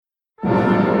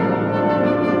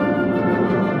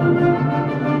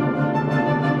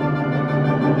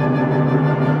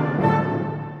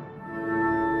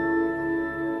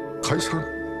解散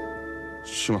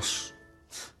します。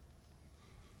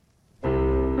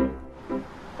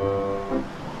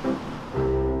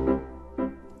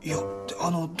いや、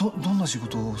どんな仕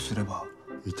事をすれば？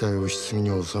遺体を棺に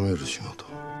収める仕事。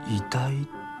遺体っ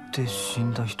て死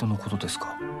んだ人のことです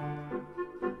か？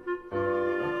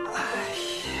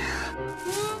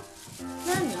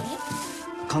何？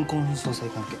冠婚葬祭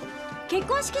関係。結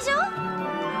婚式場？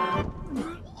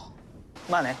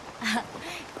まあね。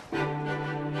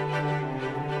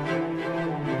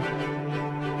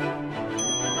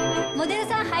モデル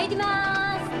さん入り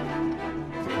ます。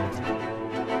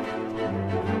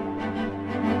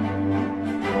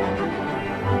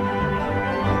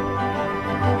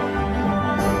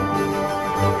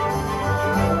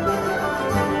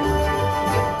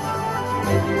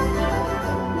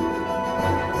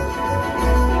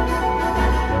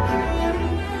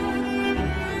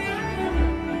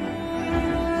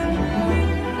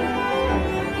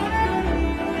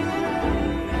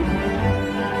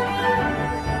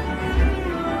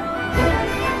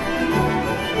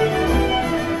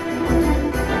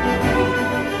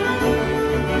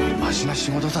マシな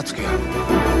仕事だつけよ。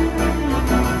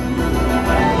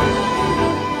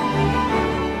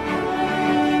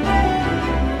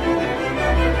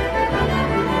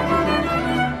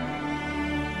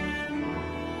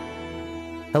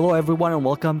Hello, everyone, and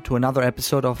welcome to another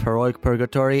episode of Heroic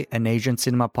Purgatory, an Asian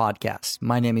cinema podcast.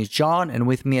 My name is John, and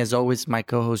with me, as always, my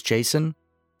co-host Jason.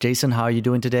 Jason, how are you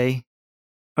doing today?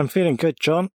 I'm feeling good,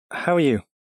 John. How are you?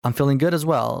 I'm feeling good as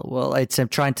well. Well, I'm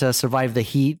trying to survive the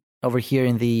heat over here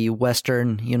in the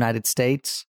western United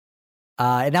States.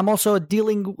 And I'm also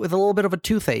dealing with a little bit of a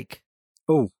toothache.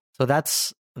 Oh. So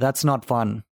that's not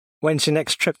fun. When's your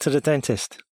next trip to the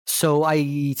dentist? So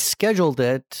I scheduled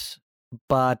it,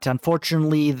 but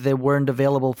unfortunately they weren't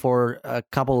available for a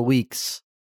couple of weeks.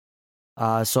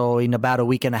 So in about a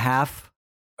week and a half.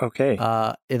 Okay.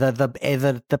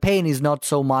 The pain is not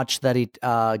so much that it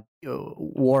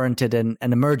warranted an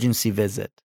emergency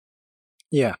visit.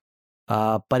 Yeah.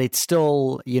 But it's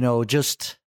still,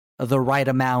 just the right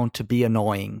amount to be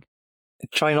annoying.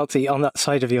 Try not to eat on that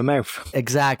side of your mouth.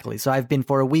 Exactly. So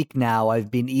for a week now,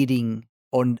 I've been eating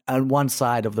on one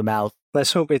side of the mouth.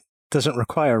 Let's hope it doesn't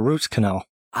require a root canal.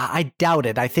 I doubt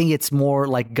it. I think it's more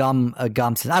like gum. I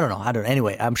don't know.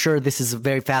 Anyway, I'm sure this is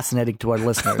very fascinating to our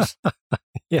listeners.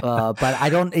 Yeah. But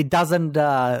it doesn't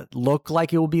look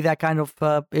like it will be that kind of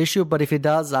issue. But if it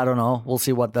does, I don't know. We'll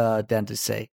see what the dentists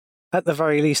say. At the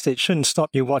very least, it shouldn't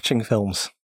stop you watching films.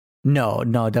 No,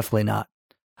 definitely not.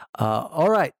 All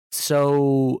right.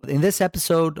 So in this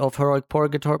episode of Heroic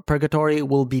Purgatory,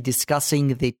 we'll be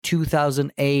discussing the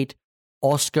 2008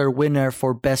 Oscar winner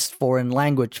for Best Foreign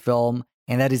Language Film,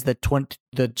 and that is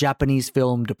the Japanese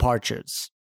film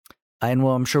Departures. And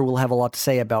I'm sure we'll have a lot to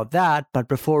say about that. But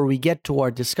before we get to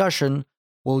our discussion,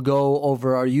 we'll go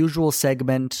over our usual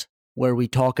segment where we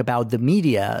talk about the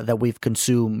media that we've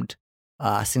consumed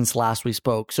since last we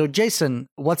spoke. So, Jason,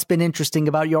 what's been interesting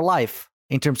about your life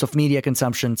in terms of media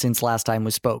consumption since last time we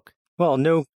spoke? Well,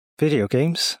 no video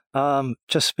games.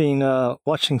 Just been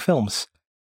watching films.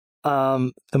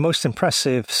 The most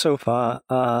impressive so far,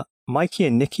 Mikey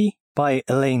and Nicky by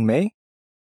Elaine May.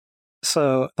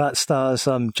 So that stars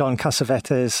John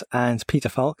Cassavetes and Peter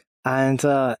Falk. And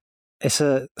it's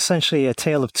essentially a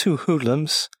tale of two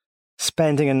hoodlums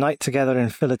spending a night together in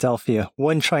Philadelphia,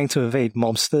 one trying to evade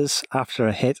mobsters after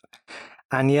a hit,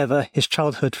 and the other, his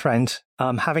childhood friend,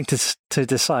 having to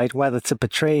decide whether to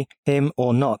betray him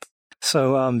or not.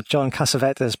 So John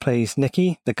Cassavetes plays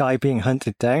Nicky, the guy being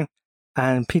hunted down,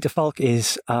 and Peter Falk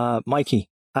is Mikey.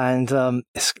 And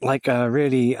it's like a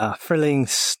really thrilling,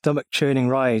 stomach-churning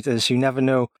ride, as you never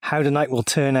know how the night will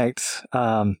turn out,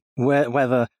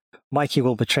 whether Mikey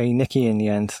will betray Nicky in the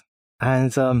end.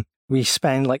 And we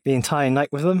spend like the entire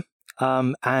night with them.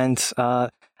 And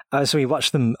as we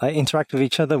watch them interact with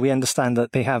each other, we understand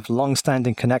that they have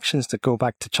long-standing connections that go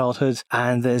back to childhood.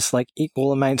 And there's like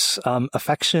equal amounts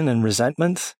affection and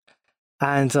resentment.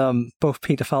 And both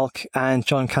Peter Falk and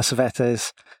John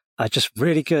Cassavetes are just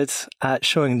really good at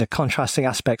showing the contrasting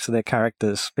aspects of their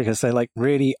characters, because they're like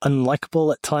really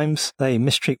unlikable at times. They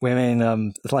mistreat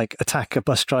women, like attack a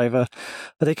bus driver,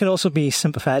 but they can also be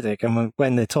sympathetic and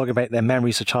when they talk about their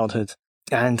memories of childhood.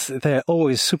 And they're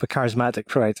always super charismatic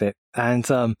throughout it. And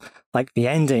like the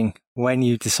ending, when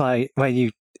you discover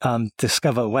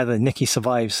whether Nicky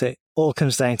survives, it all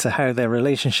comes down to how their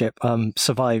relationship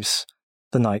survives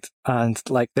the night, and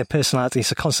like their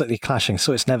personalities are constantly clashing,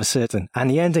 so it's never certain. And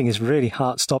the ending is really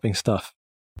heart-stopping stuff.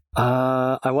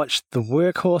 I watched The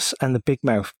Workhorse and the Big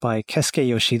Mouth by Keisuke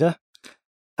Yoshida,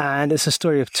 And it's a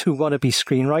story of two wannabe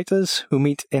screenwriters who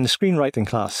meet in a screenwriting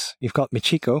class. You've got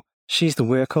Michiko. She's the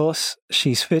workhorse.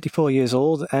 She's 34 years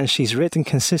old, and she's written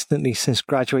consistently since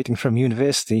graduating from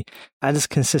university and has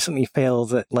consistently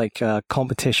failed at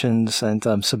competitions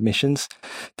and submissions,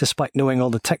 despite knowing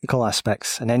all the technical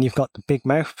aspects. And then you've got the big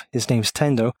mouth. His name's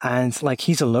Tendo, and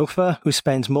he's a loafer who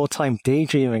spends more time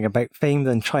daydreaming about fame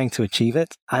than trying to achieve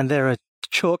it. And they're a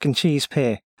chalk and cheese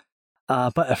pair.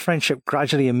 But a friendship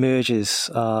gradually emerges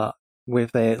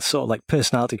with their sort of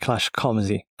personality clash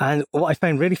comedy. And what I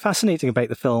found really fascinating about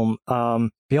the film,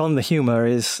 beyond the humor,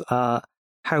 is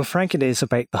how frank it is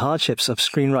about the hardships of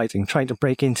screenwriting, trying to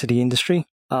break into the industry.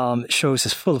 It shows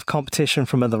it's full of competition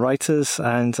from other writers,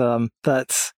 and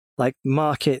that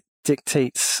market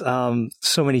dictates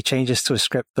so many changes to a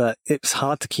script that it's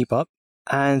hard to keep up.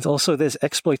 And also there's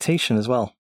exploitation as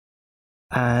well.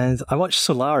 And I watched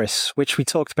Solaris, which we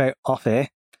talked about off air,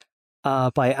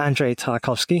 by Andrei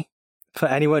Tarkovsky. For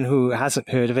anyone who hasn't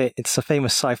heard of it, it's a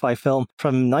famous sci-fi film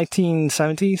from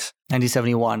 1970s.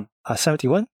 1971.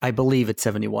 71? I believe it's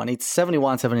 71. It's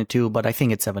 71, 72, but I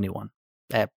think it's 71.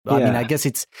 I mean, I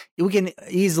guess we can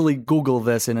easily Google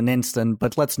this in an instant,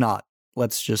 but let's not.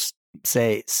 Let's just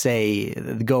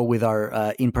go with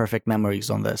our imperfect memories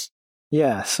on this.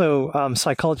 Yeah, so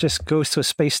psychologist goes to a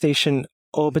space station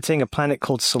orbiting a planet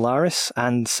called Solaris,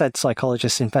 and said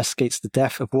psychologist investigates the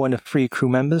death of one of 3 crew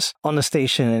members on the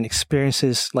station and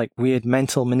experiences weird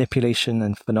mental manipulation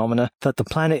and phenomena that the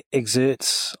planet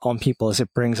exerts on people as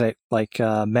it brings out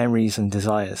memories and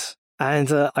desires. And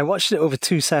I watched it over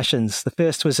 2 sessions. The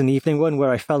first was an evening one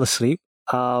where I fell asleep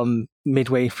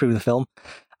midway through the film,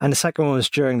 and the second one was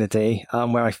during the day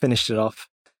where I finished it off.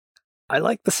 I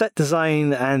liked the set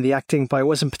design and the acting, but I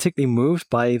wasn't particularly moved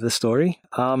by the story.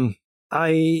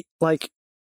 I like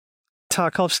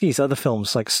Tarkovsky's other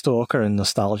films like Stalker and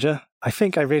Nostalgia. I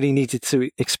think I really needed to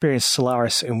experience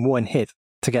Solaris in one hit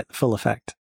to get the full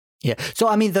effect. Yeah. So,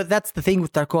 I mean, that's the thing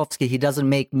with Tarkovsky. He doesn't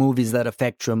make movies that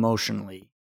affect you emotionally.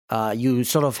 You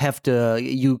sort of have to,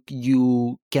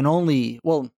 you can only,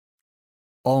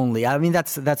 I mean,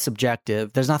 that's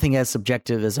subjective. There's nothing as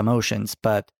subjective as emotions,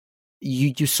 but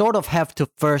you sort of have to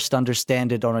first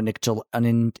understand it on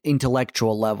an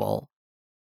intellectual level.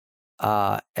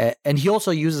 And he also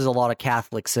uses a lot of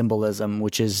Catholic symbolism,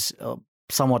 which is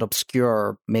somewhat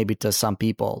obscure, maybe to some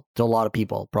people, to a lot of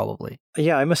people, probably.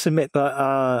 Yeah, I must admit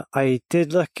that I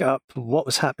did look up what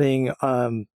was happening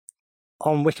on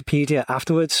Wikipedia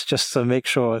afterwards, just to make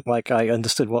sure I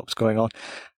understood what was going on.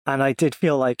 And I did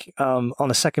feel on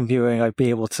a second viewing, I'd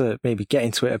be able to maybe get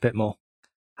into it a bit more,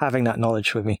 having that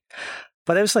knowledge with me.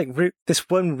 But there was this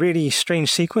one really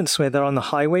strange sequence where they're on the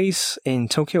highways in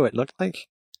Tokyo, it looked like.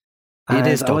 It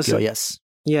is Tokyo, yes.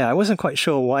 Yeah, I wasn't quite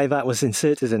sure why that was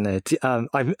inserted in there.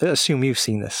 I assume you've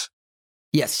seen this.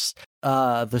 Yes.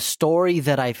 The story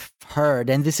that I've heard,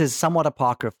 and this is somewhat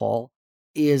apocryphal,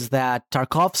 is that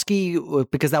Tarkovsky,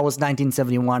 because that was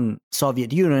 1971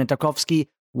 Soviet Union, and Tarkovsky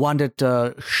wanted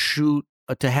to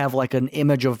have an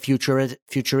image of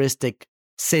futuristic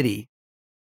city.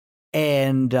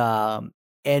 And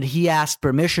he asked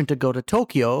permission to go to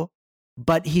Tokyo,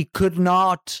 but he could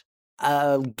not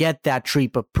get that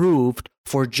trip approved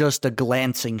for just a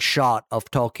glancing shot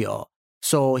of Tokyo.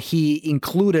 So he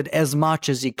included as much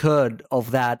as he could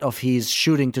of his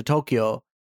shooting to Tokyo,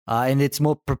 and it's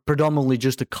more predominantly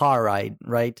just a car ride,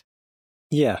 right?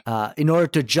 Yeah. In order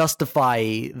to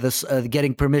justify this,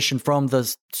 getting permission from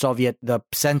the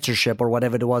censorship or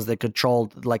whatever it was that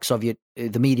controlled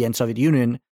the media in Soviet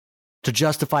Union, to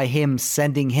justify him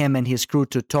sending him and his crew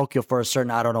to Tokyo for a certain,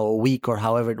 a week or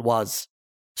however it was.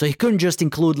 So he couldn't just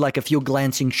include a few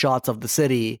glancing shots of the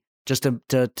city just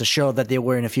to show that they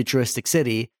were in a futuristic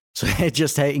city. So he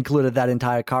just included that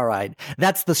entire car ride.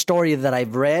 That's the story that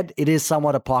I've read. It is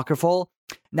somewhat apocryphal.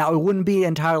 Now, it wouldn't be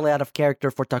entirely out of character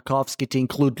for Tarkovsky to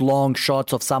include long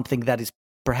shots of something that is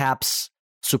perhaps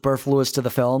superfluous to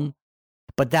the film,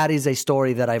 but that is a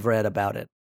story that I've read about it.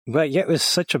 Well, yeah, it was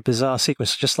such a bizarre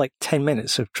sequence, just 10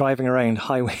 minutes of driving around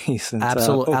highways and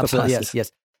absolutely,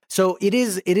 yes. So it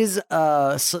is.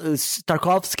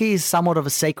 Tarkovsky is somewhat of a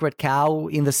sacred cow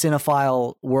in the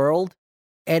cinephile world,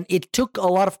 and it took a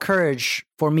lot of courage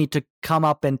for me to come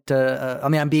up and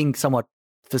I'm being somewhat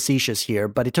facetious here,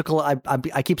 but it took a lot.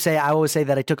 I always say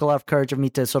that it took a lot of courage of me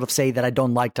to sort of say that I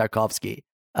don't like Tarkovsky,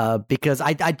 because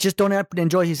I just don't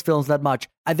enjoy his films that much.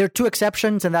 There are 2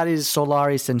 exceptions, and that is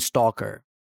Solaris and Stalker.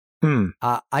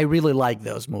 I really like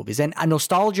those movies, and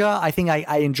Nostalgia. I think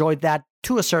I enjoyed that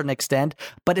to a certain extent,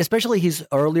 but especially his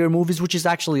earlier movies, which is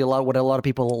actually what a lot of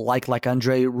people like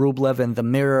Andrei Rublev and The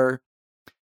Mirror.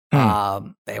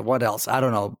 What else? I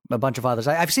don't know. A bunch of others.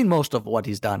 I've seen most of what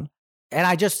he's done, and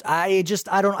I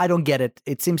don't get it.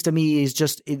 It seems to me is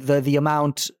just the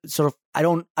amount. Sort of, I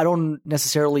don't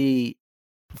necessarily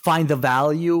find the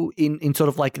value in sort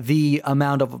of like the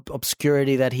amount of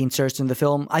obscurity that he inserts in the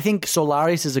film. I think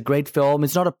Solaris is a great film.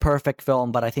 It's not a perfect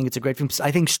film, but I think it's a great film.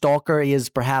 I think Stalker is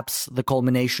perhaps the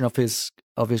culmination of his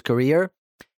career.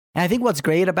 And I think what's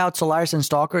great about Solaris and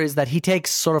Stalker is that he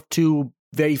takes sort of two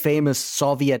very famous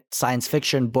Soviet science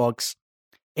fiction books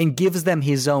and gives them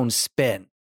his own spin.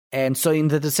 And so in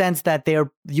the sense that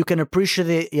you can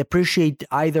appreciate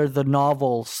either the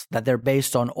novels that they're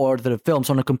based on or the films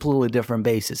on a completely different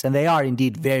basis. And they are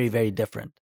indeed very, very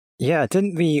different. Yeah,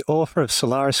 didn't the author of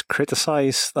Solaris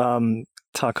criticize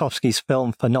Tarkovsky's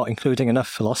film for not including enough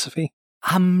philosophy?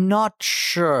 I'm not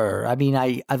sure. I mean,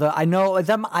 I know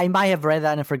them. I might have read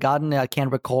that and forgotten. I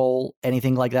can't recall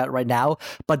anything like that right now.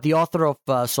 But the author of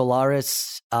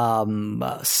Solaris,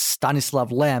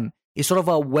 Stanislav Lem, is sort of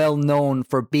a well-known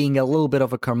for being a little bit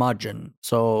of a curmudgeon.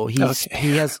 So he has.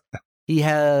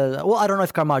 Well, I don't know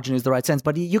if curmudgeon is the right sense,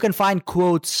 but you can find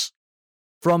quotes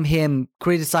from him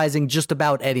criticizing just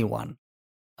about anyone.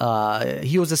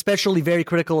 He was especially very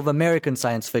critical of American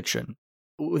science fiction,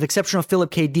 with the exception of Philip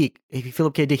K. Dick.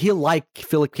 He liked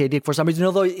Philip K. Dick for some reason,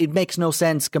 although it makes no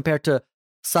sense compared to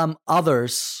some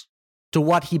others, to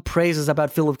what he praises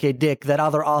about Philip K. Dick that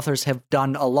other authors have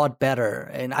done a lot better.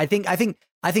 And I think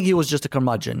he was just a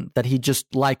curmudgeon, that he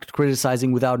just liked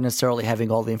criticizing without necessarily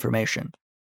having all the information.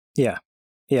 Yeah.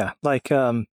 Like,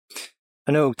 I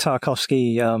know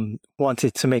Tarkovsky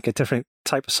wanted to make a different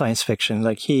type of science fiction.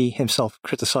 Like, he himself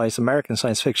criticized American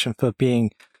science fiction for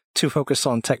being too focused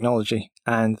on technology,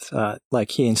 and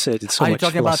like he inserted so much. Are you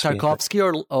talking about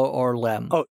Tarkovsky or Lem?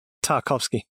 Oh,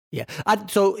 Tarkovsky. Yeah.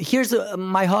 So here's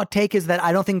my hot take is that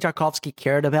I don't think Tarkovsky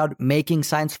cared about making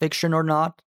science fiction or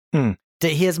not. To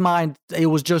his mind, it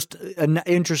was just an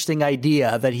interesting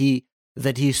idea that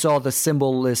he saw the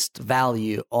symbolist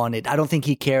value on it. I don't think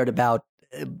he cared about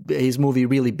his movie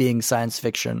really being science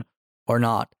fiction or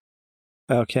not.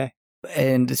 Okay.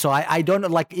 And so I don't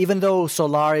like, even though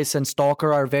Solaris and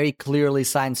Stalker are very clearly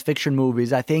science fiction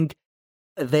movies, I think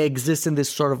they exist in this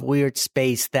sort of weird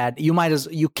space that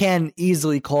you can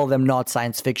easily call them not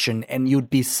science fiction, and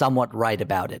you'd be somewhat right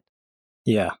about it.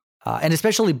 Yeah. And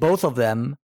especially both of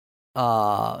them,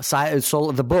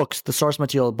 the books, the source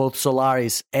material, both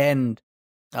Solaris and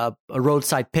A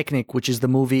Roadside Picnic, which is the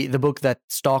book that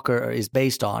Stalker is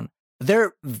based on,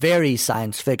 they're very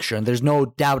science fiction. There's no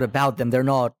doubt about them.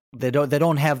 They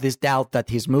don't have this doubt that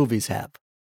his movies have.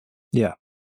 Yeah.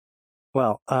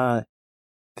 Well,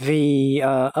 the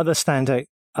other standout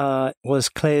was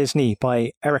Claire's Knee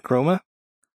by Eric Romer.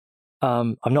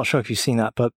 I'm not sure if you've seen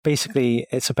that, but basically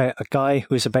it's about a guy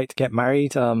who is about to get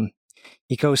married.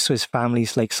 He goes to his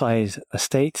family's lakeside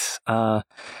estate,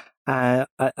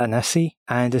 Annecy,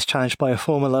 and is challenged by a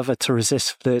former lover to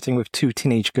resist flirting with two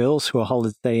teenage girls who are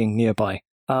holidaying nearby.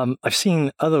 I've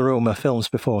seen other Roma films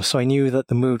before, so I knew that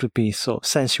the mood would be sort of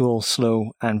sensual,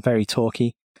 slow, and very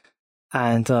talky.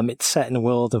 And it's set in a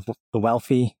world of the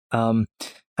wealthy, and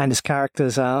his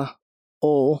characters are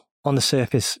all, on the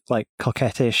surface, like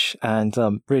coquettish and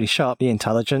really sharply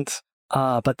intelligent.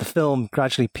 But the film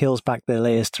gradually peels back their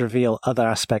layers to reveal other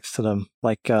aspects to them,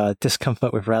 like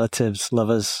discomfort with relatives,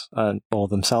 lovers, or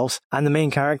themselves. And the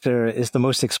main character is the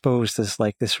most exposed as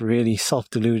like this really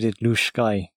self-deluded, louche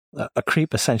guy, a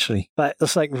creep essentially. But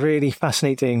it's like really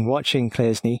fascinating watching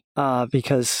Claire's Knee,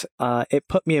 because it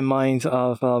put me in mind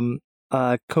of Koji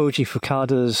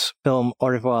Fukada's film Au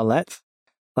revoir Lettre.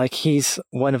 Like, he's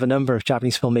one of a number of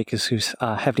Japanese filmmakers who's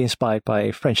heavily inspired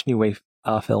by French New Wave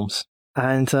films.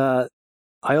 And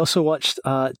I also watched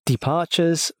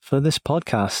Departures for this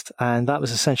podcast, and that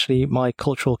was essentially my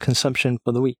cultural consumption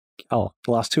for the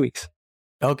last 2 weeks.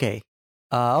 Okay.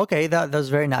 That was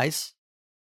very nice.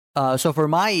 So for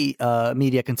my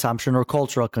media consumption or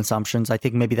cultural consumptions, I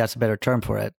think maybe that's a better term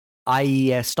for it.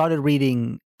 I started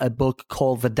reading a book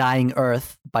called The Dying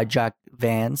Earth by Jack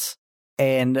Vance.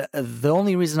 And the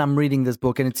only reason I'm reading this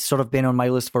book, and it's sort of been on my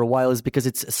list for a while, is because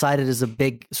it's cited as a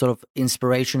big sort of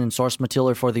inspiration and source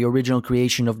material for the original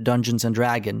creation of Dungeons and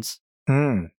Dragons,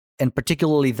 and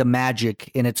particularly the magic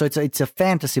in it. So it's a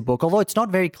fantasy book, although it's not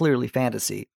very clearly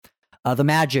fantasy. The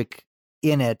magic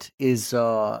in it is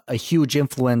a huge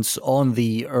influence on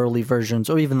the early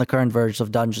versions or even the current versions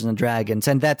of Dungeons and Dragons,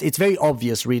 and that it's very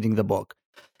obvious reading the book.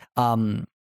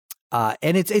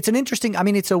 And it's an interesting, I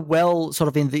mean, it's a well sort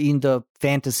of in the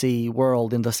fantasy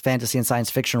world, in the fantasy and science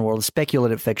fiction world, the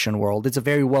speculative fiction world. It's a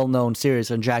very well-known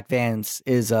series, and Jack Vance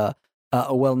is a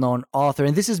a well-known author.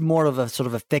 And this is more of a sort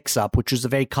of a fix-up, which was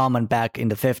very common back in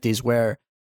the 50s, where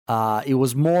it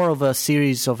was more of a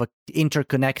series of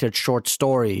interconnected short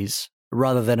stories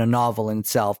rather than a novel in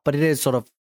itself. But it is sort of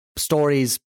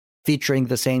stories featuring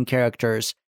the same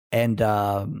characters and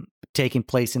taking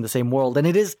place in the same world. And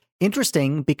it is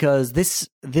interesting because this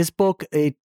book,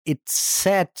 it's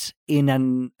set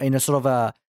in a sort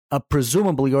of a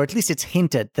presumably, or at least it's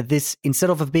hinted that this, instead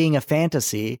of being a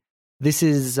fantasy, this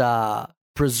is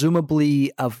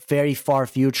presumably a very far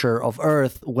future of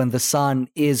Earth when the sun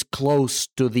is close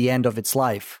to the end of its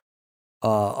life,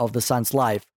 of the sun's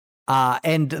life.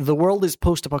 And the world is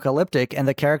post-apocalyptic, and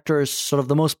the characters, sort of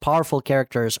the most powerful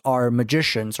characters, are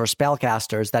magicians or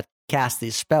spellcasters that cast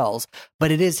these spells.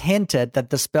 But it is hinted that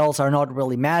the spells are not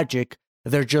really magic.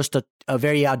 They're just a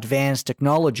very advanced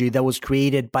technology that was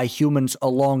created by humans a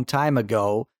long time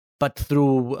ago, but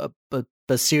through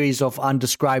a series of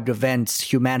undescribed events,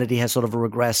 humanity has sort of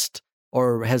regressed,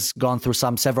 or has gone through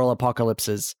several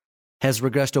apocalypses, has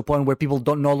regressed to a point where people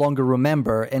don't no longer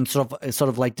remember, and sort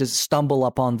of like just stumble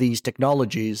upon these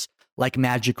technologies like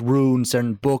magic runes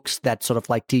and books that sort of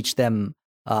like teach them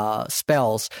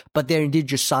spells, but they're indeed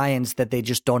just science that they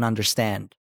just don't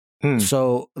understand.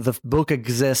 So the book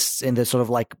exists in this sort of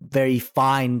like very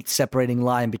fine separating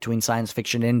line between science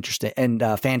fiction and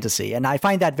fantasy, and I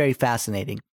find that very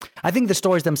fascinating. I think the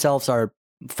stories themselves are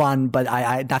fun, but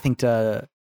I nothing to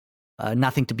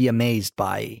be amazed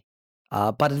by.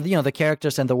 But the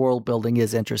characters and the world building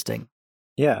is interesting.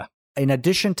 Yeah. In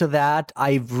addition to that,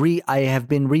 I have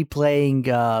been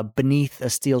replaying Beneath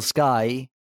a Steel Sky,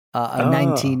 a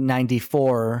 1994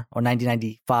 or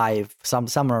 1995,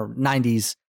 somewhere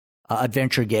 90s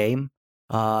adventure game,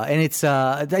 and it's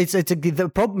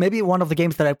maybe one of the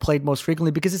games that I played most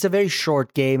frequently because it's a very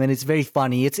short game and it's very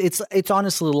funny. It's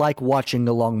honestly like watching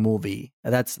a long movie.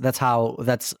 That's how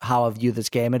I view this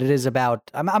game, and it is about.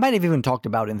 I might have even talked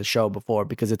about it in the show before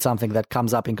because it's something that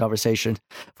comes up in conversation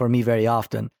for me very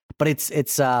often. But it's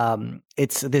this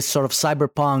sort of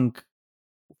cyberpunk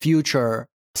future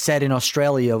set in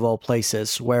Australia of all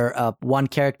places, where one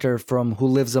character who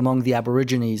lives among the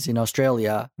Aborigines in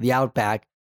Australia, the outback,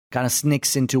 kind of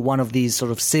sneaks into one of these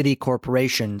sort of city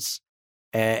corporations,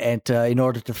 and in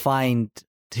order to find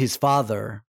his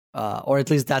father, or at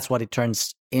least that's what it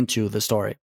turns into, the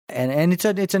story. And it's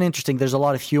an interesting. There's a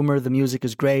lot of humor. The music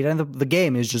is great, and the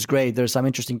game is just great. There's some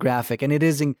interesting graphic, and it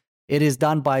is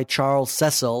done by Charles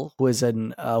Cecil, who is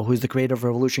the creator of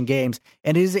Revolution Games,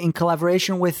 and it is in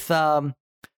collaboration with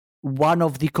one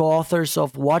of the co-authors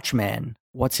of Watchmen.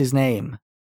 What's his name?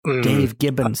 Dave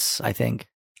Gibbons, I think.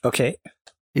 Okay.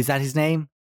 Is that his name?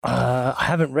 I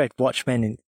haven't read Watchmen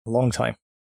in a long time.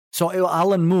 So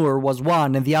Alan Moore was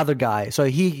one, and the other guy. So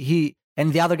he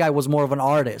and the other guy was more of an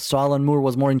artist. So Alan Moore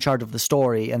was more in charge of the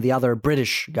story, and the other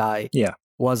British guy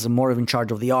was more of in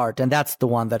charge of the art. And that's the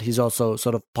one that he's also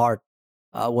sort of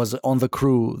was on the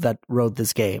crew that wrote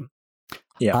this game.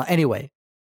 Yeah. Anyway.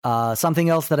 Something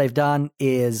else that I've done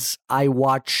is I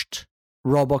watched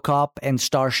RoboCop and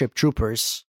Starship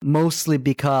Troopers, mostly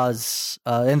because,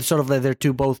 and sort of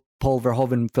they're both Paul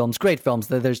Verhoeven films, great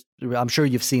films. I'm sure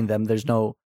you've seen them. There's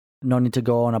no need to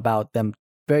go on about them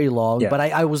very long. But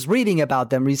I was reading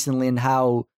about them recently and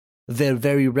how they're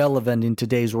very relevant in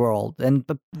today's world, and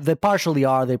they partially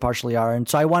are. And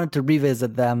so I wanted to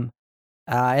revisit them,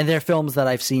 and they're films that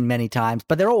I've seen many times,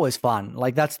 but they're always fun.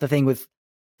 Like that's the thing with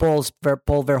Paul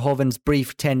Verhoeven's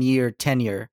brief 10-year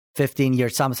tenure, 15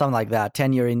 years, something like that,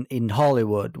 tenure in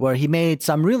Hollywood, where he made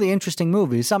some really interesting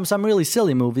movies, some really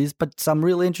silly movies, but some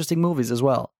really interesting movies as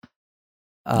well.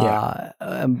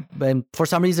 And for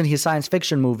some reason, his science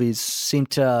fiction movies seem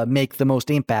to make the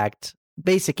most impact.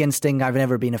 Basic Instinct, I've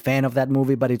never been a fan of that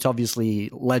movie, but it's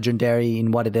obviously legendary in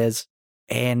what it is.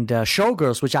 And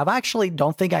Showgirls, which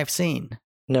don't think I've seen.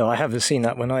 No, I haven't seen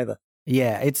that one either.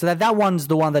 Yeah, it's that one's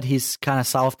the one that he's kind of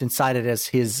self-incited as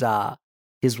his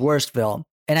worst film.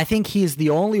 And I think he's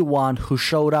the only one who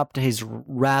showed up to his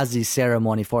Razzie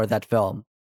ceremony for that film.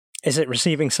 Is it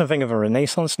receiving something of a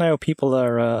renaissance now? People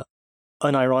are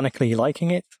unironically liking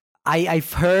it?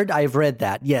 I've read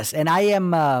that, yes. And I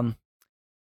am,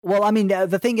 well, I mean,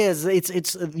 the thing is,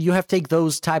 it's you have to take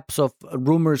those types of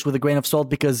rumors with a grain of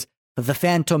salt because The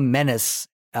Phantom Menace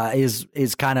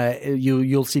is kind of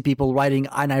you'll see people writing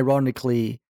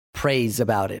unironically praise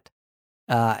about it,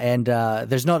 and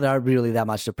there's not really that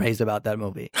much to praise about that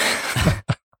movie.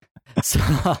 So,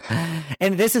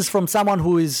 and this is from someone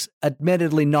who is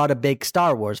admittedly not a big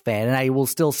Star Wars fan, and I will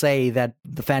still say that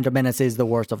The Phantom Menace is the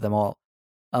worst of them all.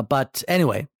 But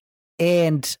anyway,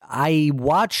 and I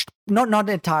watched not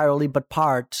entirely, but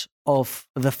part of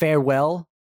The Farewell,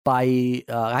 by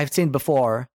I've seen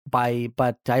before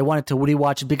but I wanted to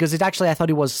rewatch it because it actually I thought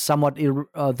it was somewhat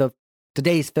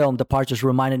today's film Departures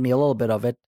reminded me a little bit of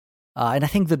it, and I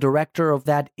think the director of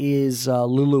that is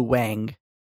Lulu Wang.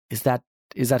 Is that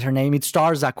her name? It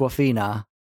stars Awkwafina,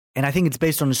 and I think it's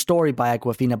based on a story by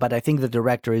Awkwafina, but I think the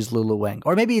director is Lulu Wang,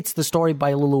 or maybe it's the story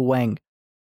by Lulu Wang.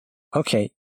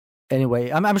 Okay.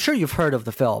 Anyway, I'm sure you've heard of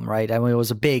the film, right? I mean, it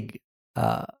was a big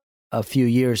a few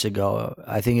years ago.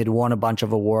 I think it won a bunch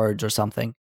of awards or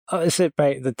something. Oh, is it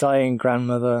about the dying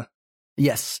grandmother?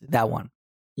 Yes, that one.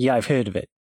 Yeah, I've heard of it.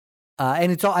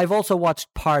 And I've also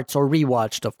watched parts or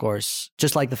rewatched, of course,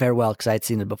 just like The Farewell, because I'd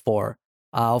seen it before,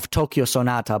 of Tokyo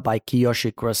Sonata by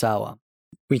Kiyoshi Kurosawa.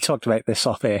 We talked about this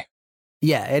off air.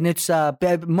 Yeah, and it's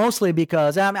mostly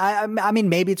because, I mean,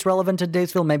 maybe it's relevant to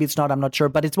today's film, maybe it's not, I'm not sure,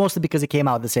 but it's mostly because it came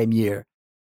out the same year.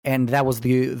 And that was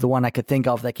the one I could think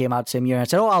of that came out the same year. And I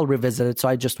said, I'll revisit it. So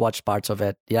I just watched parts of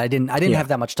it. Yeah, I didn't have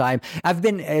that much time. I've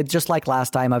been, just like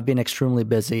last time, I've been extremely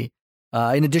busy.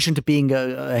 In addition to being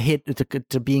a hit,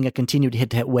 to being a continued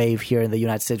hit wave here in the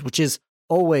United States, which is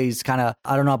always kind of,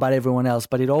 I don't know about everyone else,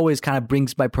 but it always kind of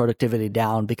brings my productivity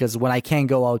down because when I can't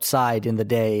go outside in the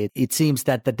day, it seems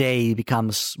that the day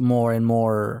becomes more and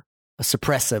more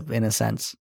suppressive in a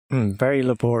sense. Very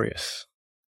laborious.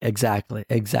 Exactly.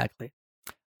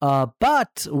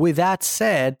 But with that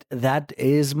said, that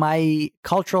is my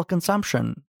cultural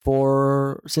consumption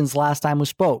since last time we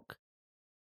spoke.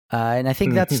 And I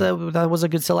think that was a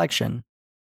good selection.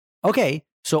 Okay,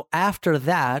 so after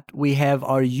that, we have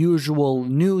our usual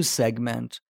news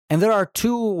segment. And there are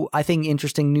two, I think,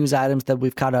 interesting news items that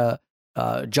we've kind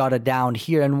of jotted down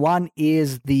here. And one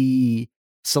is the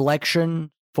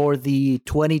selection for the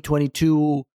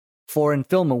 2022 Foreign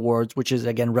Film Awards, which is,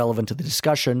 again, relevant to the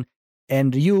discussion.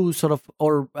 And you sort of,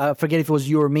 or I forget if it was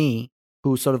you or me,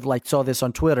 who sort of like saw this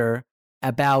on Twitter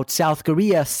about South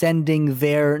Korea sending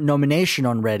their nomination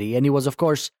already. And it was, of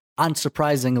course,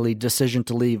 unsurprisingly, Decision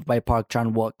to Leave by Park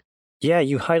Chan-wook. Yeah,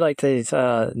 you highlighted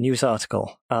a news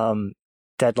article,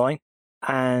 Deadline.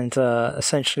 And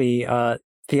essentially,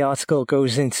 the article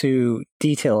goes into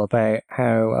detail about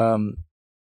how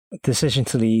Decision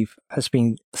to Leave has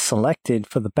been selected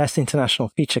for the Best International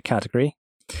Feature category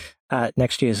at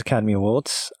next year's Academy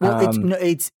Awards. Well,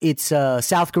 it's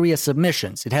South Korea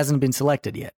submissions. It hasn't been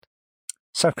selected yet.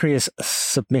 South Korea's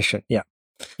submission, yeah.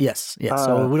 Yes.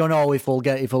 So we don't know if we'll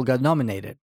get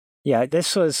nominated. Yeah,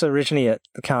 this was originally at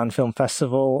the Cannes Film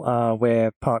Festival,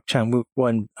 where Park Chan-wook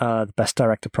won the Best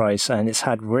Director prize, and it's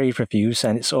had rave reviews,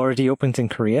 and it's already opened in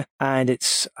Korea, and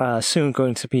it's soon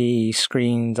going to be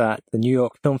screened at the New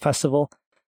York Film Festival.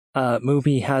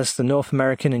 Mubi has the North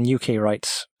American and UK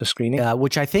rights for screening,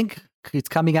 which I think it's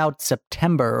coming out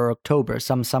September or October,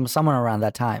 somewhere around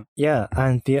that time. Yeah,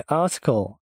 and the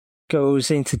article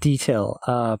goes into detail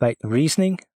about the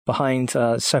reasoning behind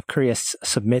South Korea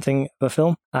submitting the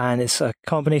film, and it's a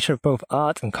combination of both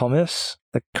art and commerce.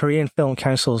 The Korean Film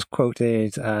Council is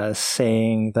quoted as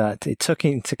saying that it took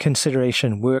into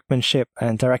consideration workmanship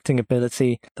and directing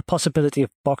ability, the possibility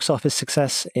of box office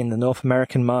success in the North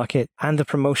American market, and the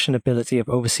promotion ability of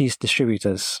overseas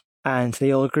distributors. And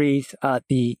they all agreed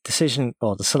the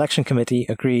selection committee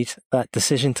agreed that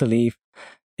Decision to Leave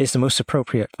is the most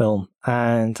appropriate film,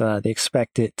 and they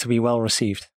expect it to be well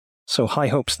received. So high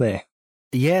hopes there.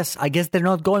 Yes, I guess they're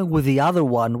not going with the other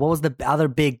one. What was the other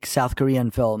big South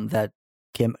Korean film that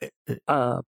came?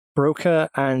 Broker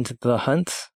and The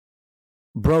Hunt.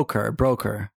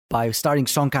 Broker, by starring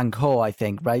Song Kang-ho, I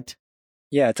think, right?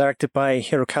 Yeah, directed by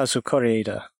Hirokazu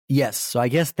Koreeda. Yes, so I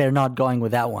guess they're not going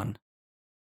with that one.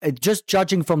 Just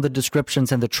judging from the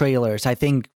descriptions and the trailers, I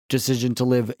think Decision to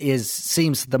Live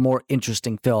seems the more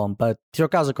interesting film. But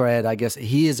Hirokazu Koreeda, I guess,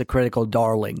 he is a critical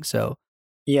darling, so...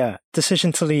 Yeah,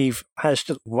 Decision to Leave has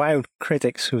just wowed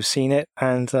critics who've seen it,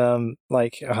 and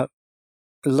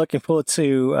looking forward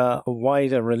to a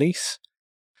wider release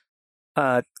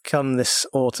come this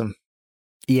autumn.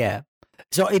 Yeah.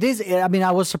 So it is, I mean,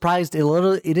 I was surprised it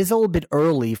is a little bit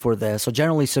early for this. So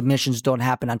generally submissions don't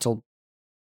happen until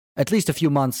at least a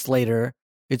few months later.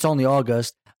 It's only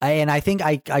August. And I think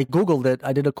I Googled it.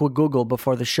 I did a quick Google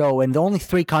before the show, and the only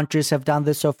 3 countries have done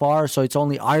this so far. So it's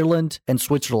only Ireland and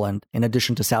Switzerland, in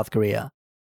addition to South Korea.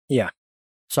 Yeah.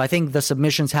 So I think the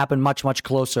submissions happen much, much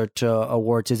closer to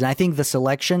awards. And I think the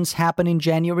selections happen in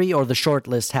January, or the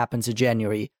shortlist happens in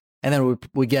January. And then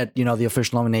we get, the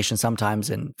official nomination sometimes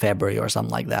in February or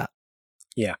something like that.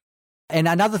 Yeah. And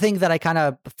another thing that I kind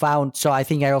of found, so I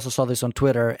think I also saw this on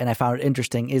Twitter, and I found it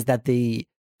interesting, is that the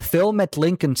Film at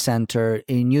Lincoln Center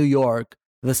in New York,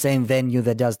 the same venue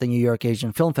that does the New York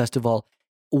Asian Film Festival,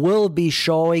 will be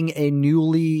showing a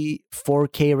newly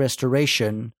 4K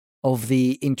restoration of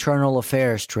the Internal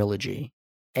Affairs trilogy.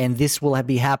 And this will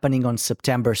be happening on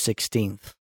September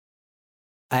 16th.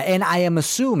 And I am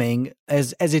assuming,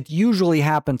 as it usually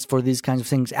happens for these kinds of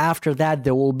things, after that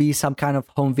there will be some kind of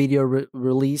home video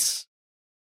release.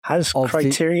 Has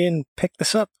Criterion picked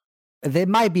this up? There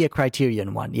might be a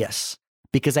Criterion one, yes.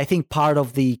 Because I think part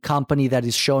of the company that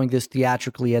is showing this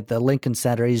theatrically at the Lincoln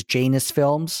Center is Janus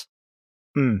Films.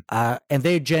 And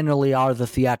they generally are the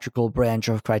theatrical branch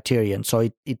of Criterion.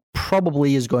 So it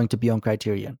probably is going to be on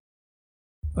Criterion.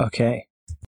 Okay.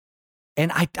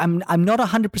 And I'm not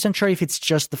 100% sure if it's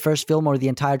just the first film or the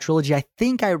entire trilogy. I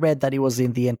think I read that it was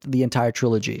in the entire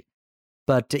trilogy.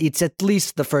 But it's at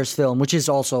least the first film, which is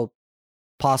also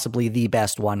possibly the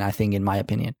best one, I think, in my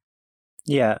opinion.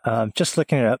 Yeah, just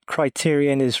looking it up,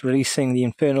 Criterion is releasing the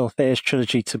Infernal Affairs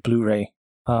trilogy to Blu-ray.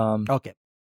 Okay.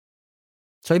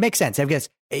 So it makes sense. I guess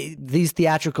these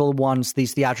theatrical ones,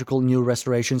 these theatrical new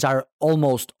restorations are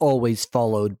almost always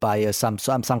followed by some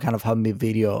kind of home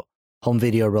video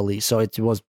release. So it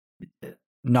was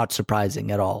not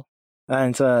surprising at all.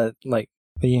 And like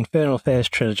the Infernal Affairs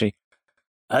trilogy,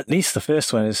 at least the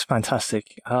first one is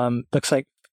fantastic. Looks like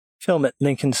film at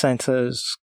Lincoln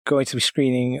Center's going to be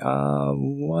screening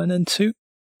 1 and 2.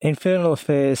 Infernal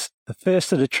Affairs, the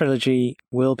first of the trilogy,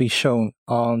 will be shown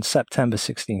on September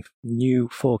 16th. New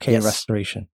 4K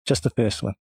restoration. Just the first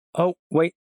one. Oh,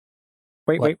 wait.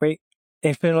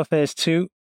 Infernal Affairs 2,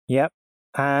 yep.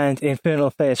 And Infernal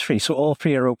Affairs 3. So all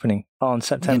 3 are opening on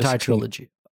September 16th. The entire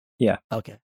trilogy. Yeah.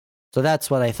 Okay. So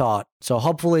that's what I thought. So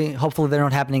hopefully they're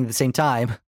not happening at the same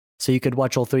time. So you could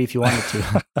watch all 3 if you wanted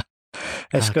to.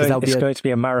 It's going to be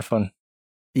a marathon.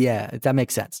 Yeah, that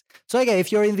makes sense. So again,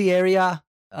 if you're in the area,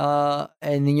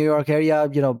 in the New York area,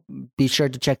 be sure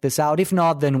to check this out. If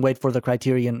not, then wait for the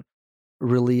Criterion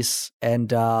release.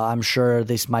 And I'm sure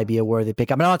this might be a worthy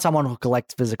pick. I'm not someone who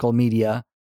collects physical media,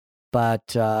 but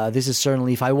this is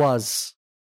certainly, if I was,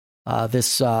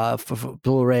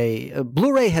 Blu-ray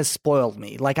has spoiled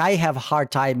me. Like, I have a hard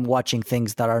time watching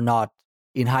things that are not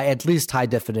in at least high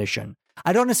definition.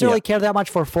 I don't necessarily care that much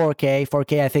for 4K.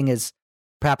 4K, I think, is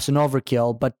perhaps an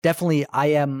overkill, but definitely I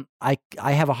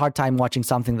have a hard time watching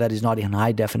something that is not in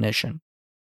high definition.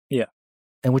 Yeah.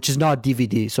 And which is not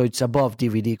DVD, so it's above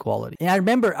DVD quality. And I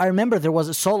remember there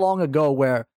was so long ago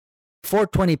where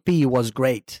 420p was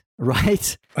great,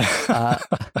 right?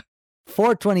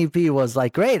 420p was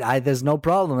like, great, there's no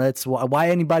problem. That's why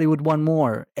anybody would want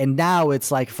more. And now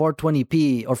it's like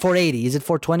 420p or 480. Is it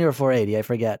 420 or 480? I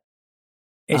forget.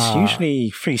 It's usually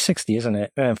 360, isn't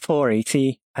it?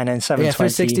 480 and then 720. Yeah,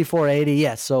 360, 480.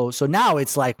 Yes. So now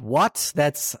it's like, what?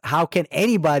 That's how can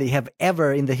anybody have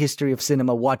ever in the history of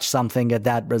cinema watched something at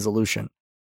that resolution?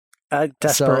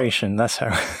 Desperation. That's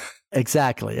how.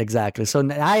 Exactly. So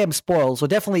I am spoiled. So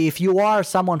definitely, if you are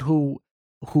someone who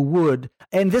would,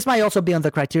 and this might also be on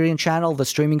the Criterion Channel, the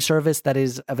streaming service that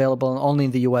is available only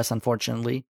in the US,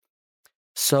 unfortunately.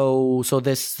 So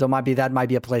that might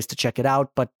be a place to check it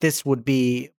out, but this would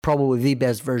be probably the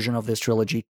best version of this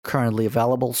trilogy currently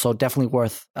available. So definitely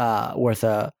worth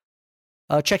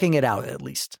checking it out at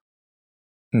least.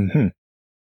 Mm-hmm.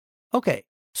 Okay,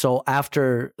 so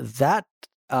after that,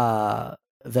 our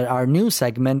new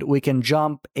segment, we can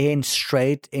jump in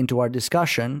straight into our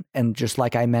discussion. And just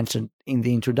like I mentioned in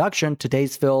the introduction,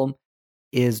 today's film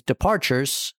is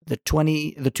Departures, the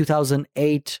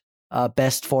 2008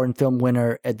 Best Foreign Film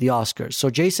winner at the Oscars. So,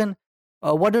 Jason,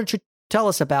 why don't you tell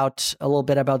us a little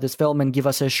bit about this film and give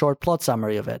us a short plot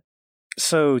summary of it?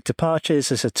 So,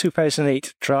 Departures is a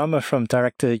 2008 drama from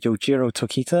director Yojiro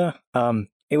Tokita.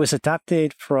 It was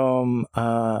adapted from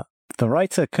the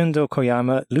writer Kundo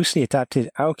Koyama, loosely adapted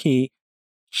Aoki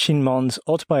Shinmon's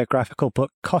autobiographical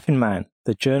book Coffin Man,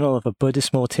 the Journal of a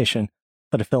Buddhist Mortician,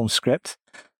 for the film script.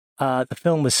 The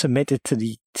film was submitted to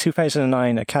the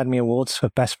 2009 Academy Awards for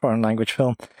Best Foreign Language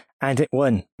Film, and it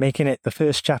won, making it the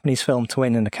first Japanese film to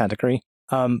win in the category.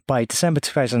 By December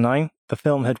 2009, the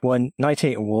film had won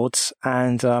 98 awards,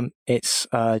 and its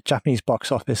Japanese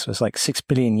box office was like 6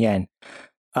 billion yen,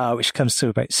 which comes to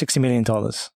about $60 million.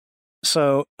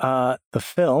 So the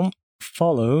film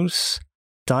follows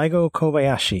Daigo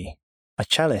Kobayashi, a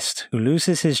cellist who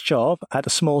loses his job at a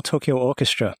small Tokyo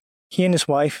orchestra. He and his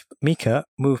wife, Mika,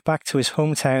 move back to his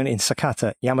hometown in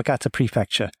Sakata, Yamagata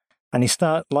Prefecture, and he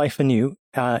start life anew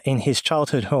in his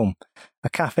childhood home, a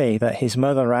cafe that his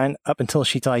mother ran up until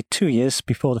she died 2 years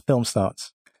before the film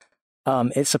starts.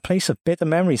 It's a place of bitter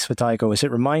memories for Daigo, as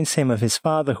it reminds him of his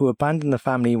father who abandoned the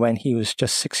family when he was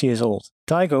just 6 years old.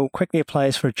 Daigo quickly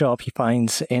applies for a job he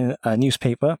finds in a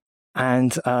newspaper,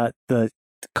 and the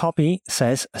The copy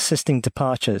says assisting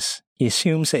departures. He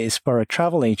assumes it is for a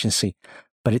travel agency,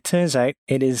 but it turns out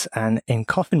it is an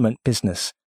encoffinment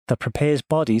business that prepares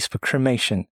bodies for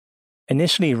cremation.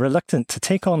 Initially reluctant to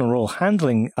take on a role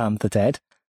handling the dead,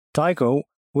 Daigo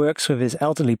works with his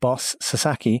elderly boss,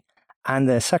 Sasaki, and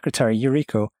their secretary,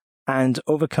 Yuriko, and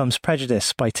overcomes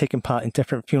prejudice by taking part in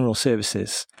different funeral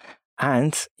services.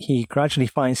 And he gradually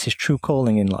finds his true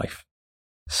calling in life.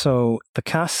 So the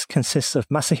cast consists of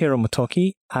Masahiro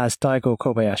Motoki as Daigo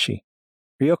Kobayashi,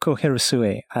 Ryoko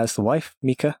Hirosue as the wife,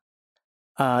 Mika,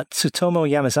 Tsutomu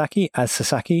Yamazaki as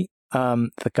Sasaki,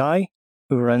 the guy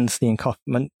who runs the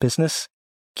encoffinment business,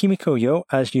 Kimiko Yo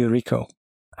as Yuriko.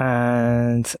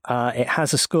 And it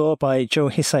has a score by Joe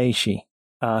Hisaishi,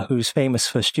 who's famous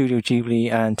for Studio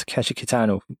Ghibli and Takeshi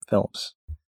Kitano films.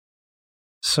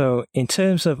 So in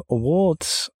terms of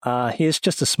awards, here's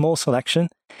just a small selection.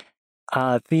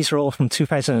 These are all from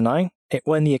 2009. It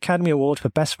won the Academy Award for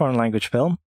Best Foreign Language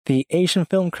Film, the Asian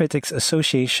Film Critics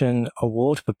Association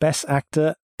Award for Best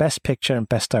Actor, Best Picture, and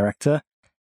Best Director.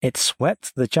 It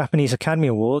swept the Japanese Academy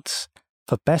Awards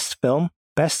for Best Film,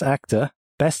 Best Actor,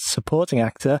 Best Supporting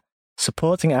Actor,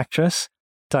 Supporting Actress,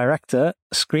 Director,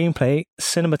 Screenplay,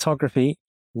 Cinematography,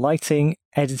 Lighting,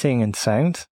 Editing, and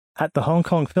Sound. At the Hong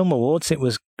Kong Film Awards, it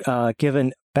was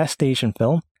given Best Asian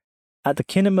Film. At the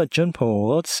Kinema Junpo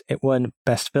Awards, it won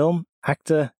Best Film,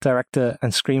 Actor, Director,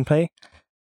 and Screenplay.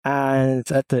 And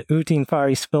at the Udine Far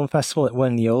East Film Festival, it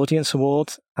won the Audience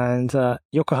Award. And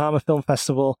Yokohama Film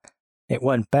Festival, it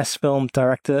won Best Film,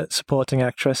 Director, Supporting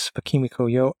Actress for Kimiko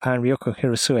Yo and Ryoko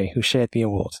Hirosue, who shared the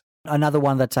award. Another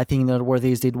one that's, I think,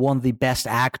 noteworthy is it won the Best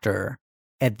Actor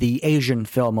at the Asian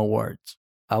Film Awards,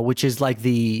 which is like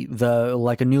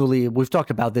like a newly, we've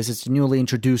talked about this, it's newly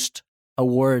introduced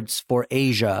awards for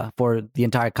Asia, for the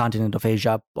entire continent of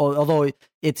Asia, although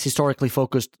it's historically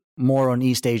focused more on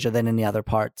East Asia than any other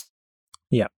parts.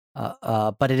 Yeah.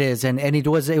 But it is, and it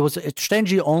was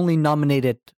strangely only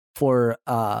nominated for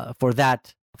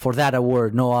that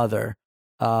award, no other.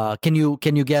 Can you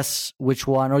guess which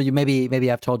one, or you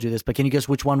maybe I've told you this, but can you guess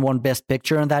which one won Best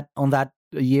Picture on that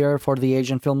year for the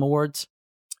Asian Film Awards?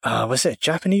 Was it a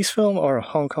Japanese film or a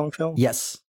Hong Kong film?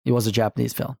 Yes, it was a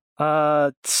Japanese film.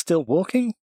 Still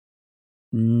Walking?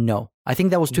 No, I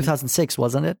think that was 2006,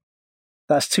 wasn't it?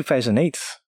 That's 2008,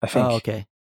 I think. Oh,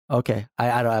 okay.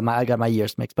 I got my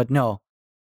years mixed, but no,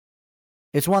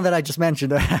 it's one that I just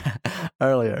mentioned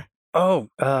earlier. Oh,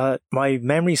 my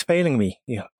memory's failing me.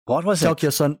 Yeah. What was it?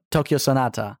 Tokyo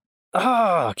Sonata.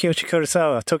 Kiyoshi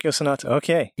Kurosawa, Tokyo Sonata.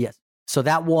 Okay. Yes. So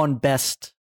that won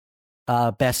best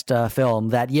film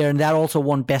that year, and that also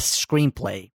won Best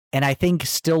Screenplay. And I think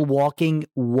Still Walking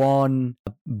won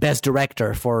Best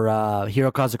Director for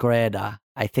Hirokazu Koreeda.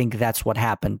 I think that's what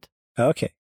happened.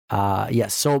 Okay.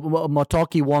 Yes. So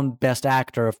Motoki won Best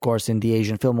Actor, of course, in the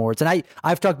Asian Film Awards. And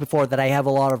I've talked before that I have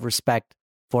a lot of respect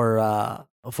for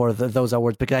those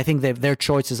awards, because I think their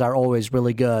choices are always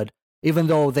really good, even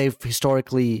though they've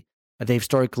historically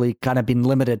kind of been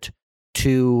limited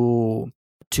to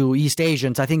East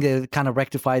Asians. I think they kind of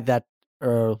rectified that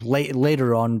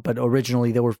later on, but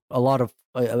originally they were a lot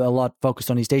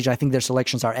focused on East Asia. I think their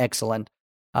selections are excellent.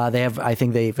 I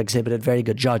think they've exhibited very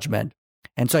good judgment.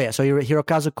 And so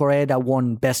Hirokazu Koreeda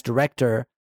won Best Director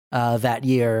that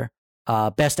year.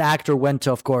 Best Actor went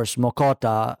to, of course,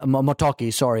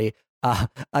 Motoki. Sorry.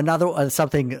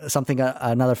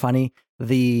 Another funny.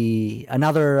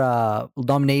 Another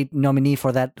nominee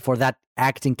for that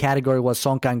acting category was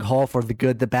Song Kang-ho for The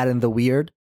Good, the Bad, and the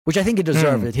Weird, which I think he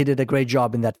deserved it. He did a great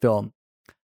job in that film.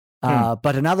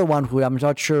 But another one who I'm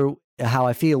not sure how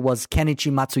I feel was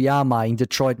Kenichi Matsuyama in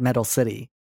Detroit Metal City.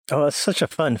 Oh, it's such a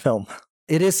fun film.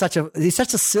 It's such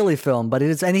a silly film, but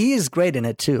and he is great in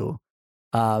it too.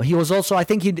 He was also, I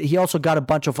think he also got a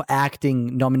bunch of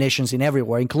acting nominations in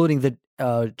everywhere, including the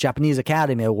Japanese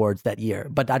Academy Awards that year,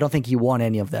 but I don't think he won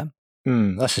any of them.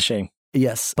 That's a shame.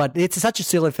 Yes, but it's such a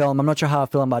silly film. I'm not sure how I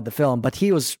feel about the film, but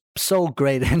he was so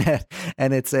great in it,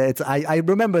 and I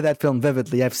remember that film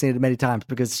vividly. I've seen it many times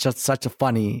because it's just such a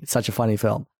funny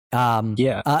film.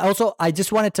 Yeah. Also, I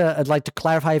just wanted to I'd like to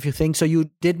clarify a few things. So you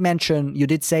did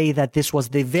say that this was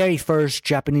the very first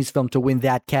Japanese film to win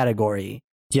that category.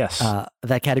 Yes.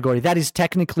 That category. That is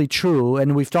technically true,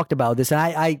 and we've talked about this.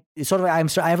 And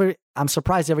I'm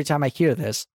surprised every time I hear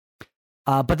this.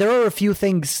 But there are a few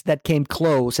things that came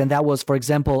close, and that was, for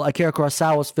example, Akira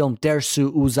Kurosawa's film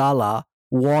Dersu Uzala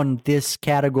won this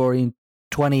category in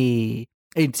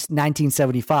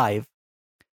 1975.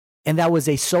 And that was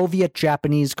a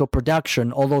Soviet-Japanese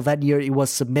co-production, although that year it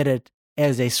was submitted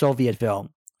as a Soviet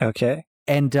film. Okay.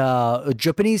 And a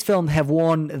Japanese film have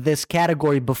won this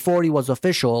category before it was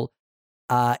official.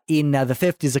 in the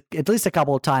 50s at least a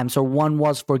couple of times. So one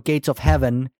was for Gates of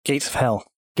Heaven. Gates of Hell.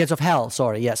 Gates of Hell,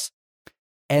 sorry, yes.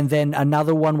 And then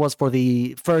another one was for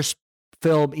the first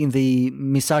film in the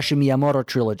Masashi Miyamoto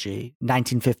trilogy,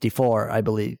 1954, I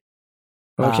believe.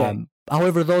 Okay.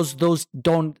 However, those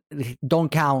don't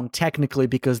count technically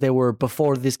because they were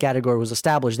before this category was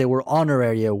established. They were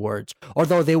honorary awards,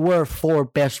 although they were for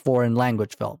best foreign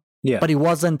language film. Yeah. But it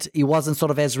wasn't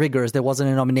sort of as rigorous. There wasn't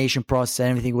a nomination process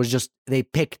and everything. It was just they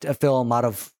picked a film out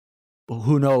of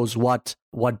who knows what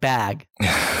bag.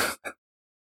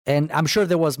 And I'm sure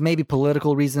there was maybe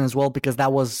political reason as well, because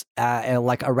that was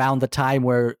like around the time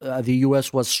where the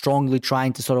US was strongly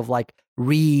trying to sort of like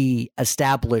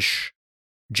re-establish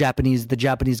the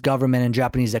Japanese government and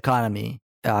Japanese economy.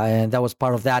 And that was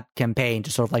part of that campaign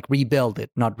to sort of like rebuild it,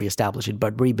 not re-establish it,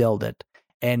 but rebuild it.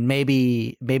 And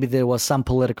maybe there was some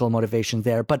political motivation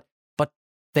there, but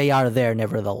they are there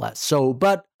nevertheless. So,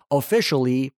 but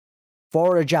officially,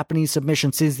 for a Japanese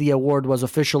submission, since the award was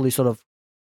officially sort of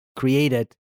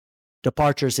created,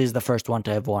 Departures is the first one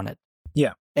to have won it.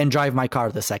 Yeah. And Drive My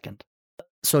Car the second.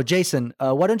 So, Jason,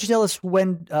 why don't you tell us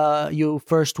when you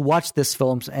first watched this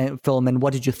film and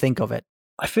what did you think of it?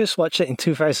 I first watched it in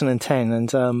 2010,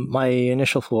 and my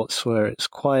initial thoughts were it's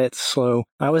quiet, slow.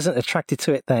 I wasn't attracted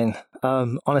to it then.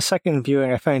 On a second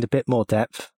viewing, I found a bit more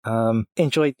depth.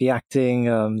 Enjoyed the acting,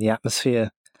 the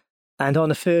atmosphere. And on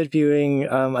a third viewing,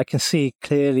 I can see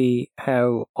clearly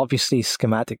how obviously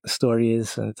schematic the story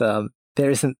is, and there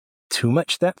isn't too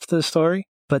much depth to the story.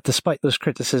 But despite those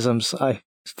criticisms, I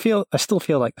still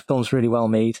feel like the film's really well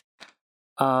made.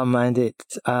 And it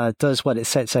does what it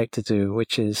sets out to do,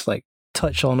 which is like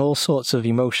touch on all sorts of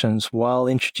emotions while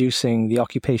introducing the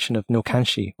occupation of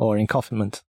nokanshi, or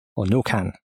encoffinment, or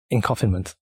nokan,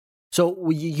 encoffinment. So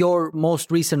your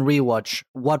most recent rewatch,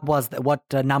 what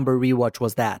number rewatch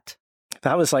was that?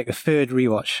 That was like the third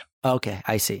rewatch. Okay,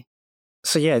 I see.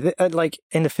 So yeah, like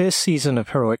in the first season of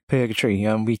Heroic Purgatory,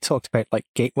 we talked about like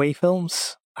gateway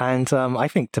films, and I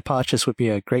think Departures would be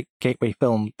a great gateway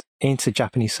film into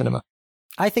Japanese cinema.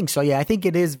 I think so, yeah. I think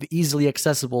it is easily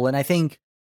accessible, and I think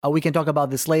we can talk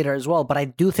about this later as well, but I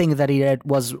do think that it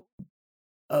was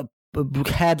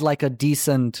had like a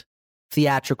decent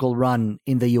theatrical run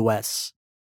in the US.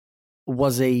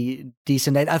 Was a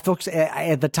decent... At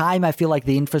the time, I feel like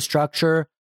the infrastructure,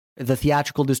 the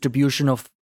theatrical distribution of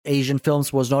Asian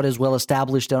films was not as well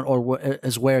established or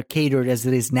as well catered as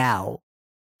it is now.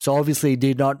 So obviously it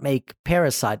did not make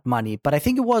Parasite money, but I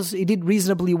think it did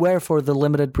reasonably well for the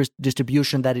limited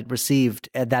distribution that it received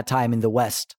at that time in the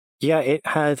West. Yeah, it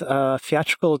had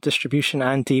theatrical distribution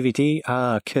and DVD,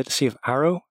 courtesy of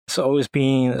Arrow. It's always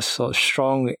been a sort of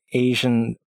strong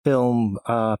Asian film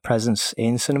presence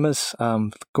in cinemas,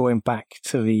 going back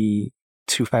to the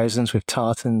 2000s with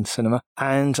Tartan cinema.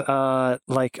 And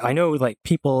like I know like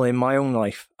people in my own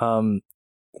life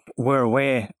were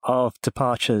aware of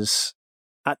Departures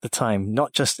at the time,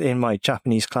 not just in my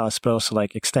Japanese class, but also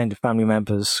like extended family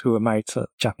members who were married to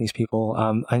Japanese people,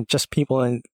 and just people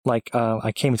in like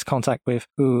I came into contact with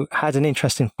who had an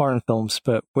interest in foreign films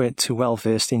but weren't too well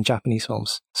versed in Japanese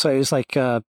films. So it was like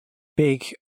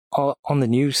big on the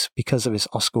news because of his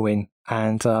Oscar win,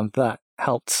 and that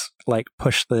helped like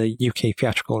push the UK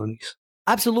theatrical release.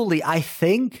 Absolutely. I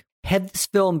think had this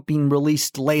film been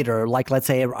released later, like let's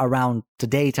say around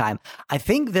today time, I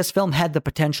think this film had the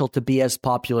potential to be as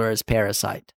popular as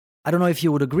Parasite. I don't know if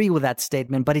you would agree with that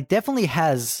statement, but it definitely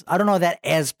has, I don't know that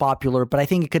as popular, but I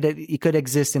think it could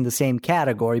exist in the same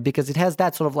category because it has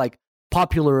that sort of like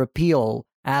popular appeal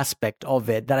aspect of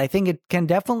it that I think it can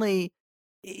definitely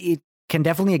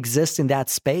exist in that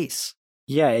space.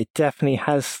 Yeah, it definitely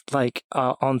has like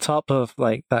on top of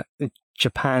like that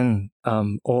Japan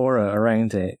aura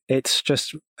around it. It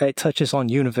touches on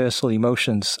universal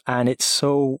emotions, and it's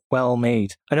so well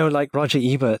made. I know like Roger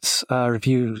Ebert's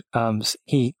review,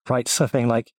 he writes something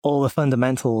like all the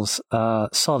fundamentals are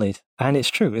solid, and it's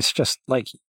true. It's just like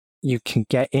you can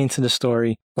get into the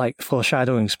story. Like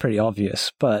foreshadowing is pretty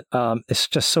obvious, but it's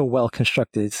just so well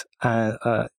constructed,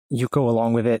 and you go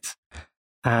along with it,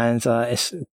 and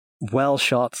it's well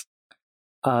shot.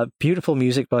 Beautiful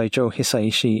music by Joe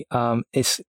Hisaishi.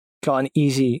 It's got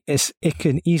it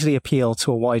can easily appeal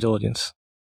to a wide audience.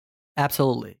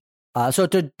 Absolutely. So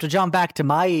to jump back to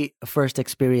my first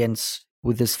experience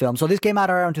with this film. So this came out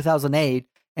around 2008,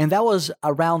 and that was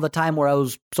around the time where I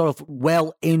was sort of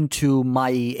well into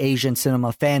my Asian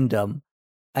cinema fandom.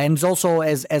 And it's also,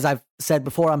 as I've said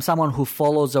before, I'm someone who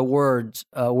follows the words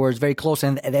very close.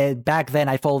 And back then,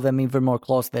 I followed them even more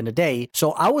close than today.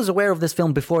 So I was aware of this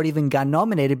film before it even got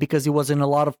nominated because it was in a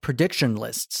lot of prediction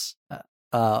lists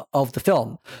of the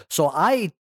film. So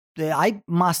I I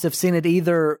must have seen it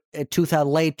either at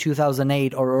late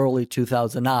 2008 or early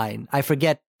 2009. I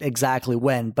forget exactly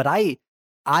when, but I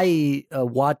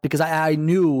watched because I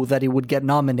knew that it would get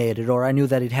nominated, or I knew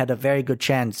that it had a very good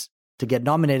chance to get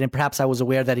nominated, and perhaps I was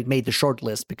aware that it made the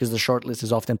shortlist because the shortlist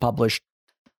is often published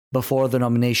before the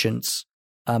nominations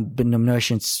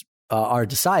are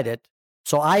decided.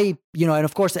 So and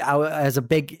of course, as a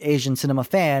big Asian cinema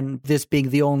fan, this being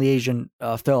the only Asian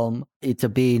film to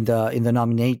be in the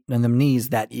nominees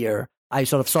that year, I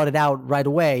sort of sought it out right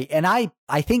away, and I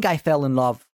think I fell in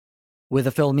love with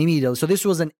the film immediately. So this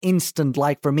was an instant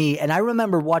like for me, and I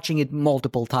remember watching it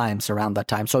multiple times around that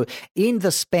time. So in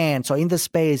the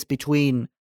space between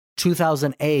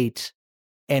 2008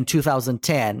 and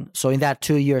 2010, so in that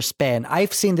 2-year span,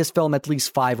 I've seen this film at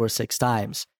least 5 or 6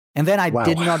 times. And then I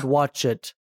did not watch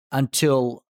it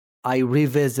until I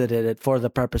revisited it for the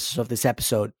purposes of this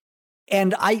episode.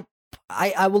 And I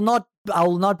will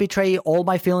not betray all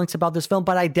my feelings about this film,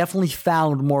 but I definitely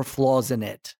found more flaws in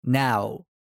it now.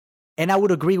 And I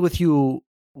would agree with you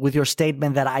with your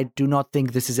statement that I do not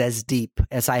think this is as deep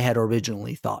as I had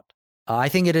originally thought. I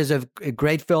think it is a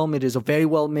great film. It is a very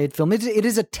well-made film. It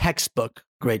is a textbook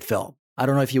great film. I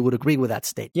don't know if you would agree with that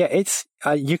statement. Yeah, it's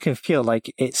you can feel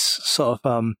like it's sort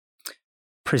of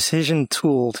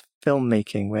precision-tooled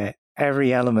filmmaking where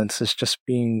every element is just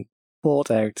being thought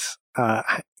out,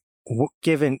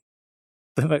 given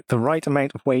the right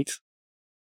amount of weight.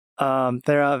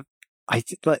 There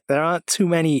aren't too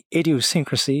many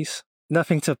idiosyncrasies.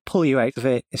 Nothing to pull you out of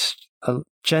it. It's a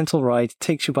gentle ride,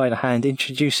 takes you by the hand,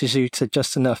 introduces you to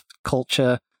just enough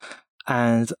culture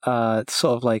and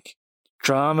sort of like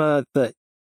drama that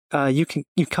you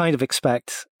kind of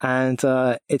expect, and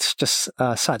it's just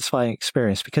a satisfying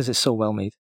experience because it's so well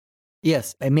made.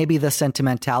 Yes, and maybe the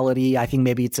sentimentality, I think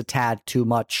maybe it's a tad too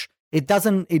much. It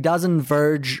doesn't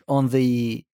verge on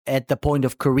at the point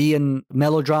of Korean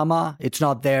melodrama. It's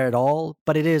not there at all,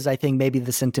 but it is, I think, maybe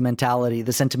the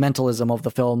sentimentalism of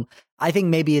the film. I think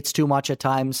maybe it's too much at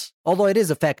times, although it is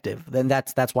effective. Then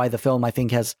that's why the film, I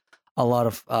think, has a lot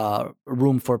of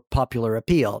room for popular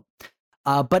appeal.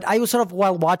 But I was sort of,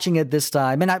 while watching it this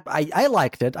time, and I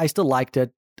liked it. I still liked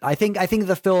it. I think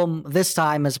the film this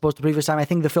time, as opposed to previous time, I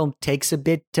think the film takes a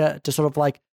bit to sort of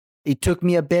like, it took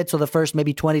me a bit. So the first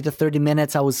maybe 20 to 30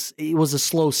 minutes, it was a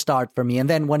slow start for me. And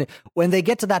then when they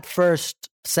get to that first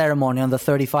ceremony on the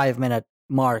 35-minute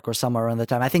mark or somewhere around the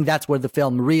time, I think that's where the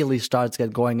film really starts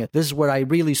get going. This is where I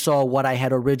really saw what I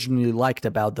had originally liked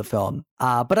about the film.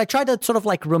 But I tried to sort of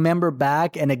like remember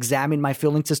back and examine my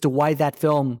feelings as to why that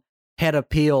film had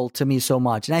appealed to me so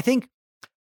much. And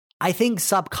I think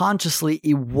subconsciously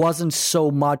it wasn't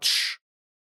so much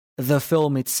the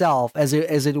film itself as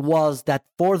it was that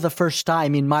for the first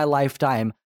time in my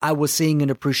lifetime, I was seeing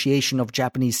an appreciation of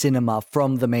Japanese cinema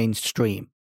from the mainstream.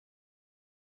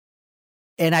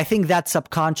 And I think that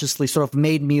subconsciously sort of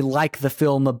made me like the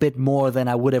film a bit more than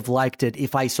I would have liked it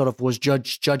if I sort of was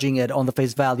judging it on the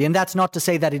face value. And that's not to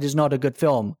say that it is not a good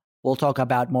film. We'll talk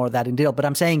about more of that in detail. But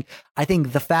I'm saying, I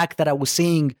think the fact that I was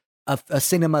seeing a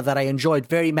cinema that I enjoyed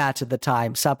very much at the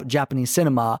time, Japanese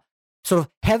cinema, sort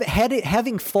of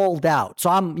having fallen out. So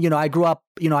I grew up,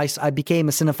 I became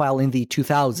a cinephile in the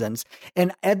 2000s.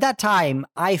 And at that time,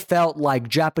 I felt like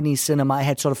Japanese cinema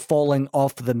had sort of fallen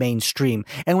off the mainstream.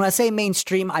 And when I say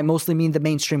mainstream, I mostly mean the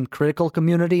mainstream critical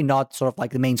community, not sort of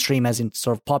like the mainstream as in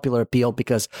sort of popular appeal,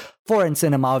 because foreign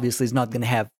cinema obviously is not going to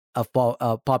have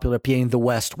a popular appeal in the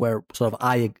West, where sort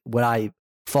of what I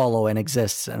follow and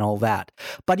exists and all that.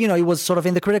 But, it was sort of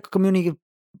in the critical community.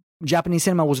 Japanese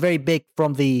cinema was very big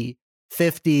from the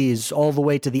 50s all the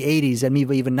way to the 80s and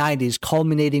maybe even 90s,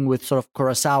 culminating with sort of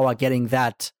Kurosawa getting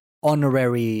that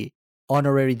honorary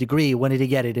degree. When did he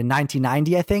get it? In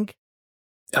 1990, I think?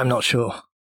 I'm not sure.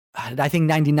 I think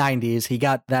 1990 is he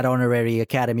got that honorary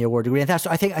Academy Award degree. And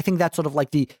I think that's sort of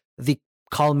like the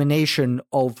culmination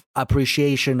of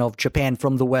appreciation of Japan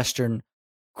from the Western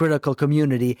critical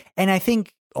community. And I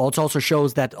think it also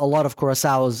shows that a lot of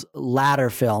Kurosawa's later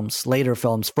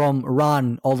films, from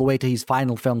Run all the way to his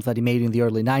final films that he made in the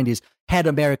early 90s, had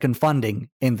American funding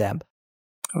in them.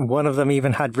 One of them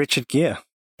even had Richard Gere.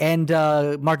 And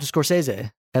Martin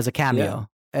Scorsese as a cameo,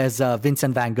 as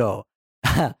Vincent van Gogh.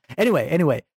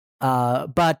 Anyway,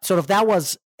 but sort of that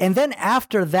was, and then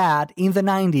after that, in the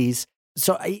 90s,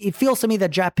 so it feels to me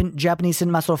that Japanese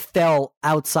cinema sort of fell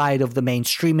outside of the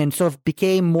mainstream and sort of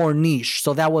became more niche.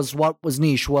 So that was what was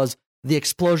niche, was the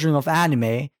explosion of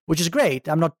anime, which is great.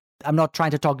 I'm not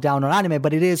trying to talk down on anime,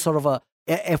 but it is sort of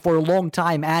for a long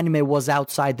time, anime was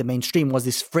outside the mainstream, was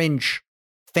this fringe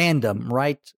fandom,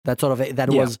 right? That sort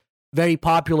of was very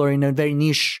popular in a very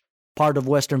niche part of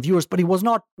Western viewers, but he was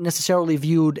not necessarily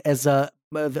viewed as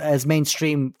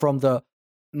mainstream from the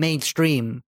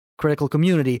mainstream critical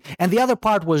community. And the other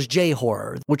part was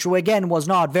J-horror, which again was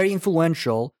not very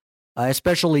influential,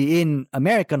 especially in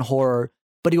American horror,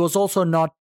 but it was also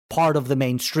not part of the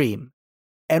mainstream.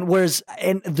 And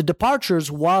The Departures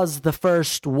was the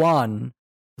first one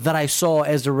that I saw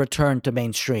as a return to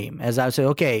mainstream. As I said,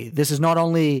 okay, this is not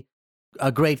only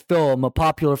a great film, a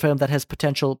popular film that has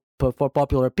potential for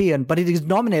popular appeal, but it is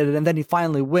nominated and then it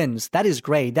finally wins. That is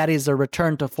great. That is a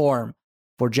return to form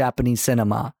for Japanese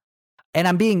cinema. And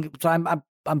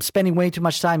I'm spending way too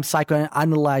much time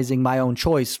psychoanalyzing my own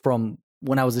choice from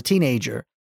when I was a teenager.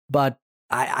 But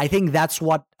I think that's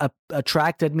what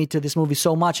attracted me to this movie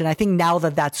so much. And I think now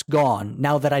that that's gone,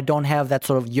 now that I don't have that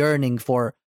sort of yearning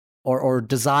for or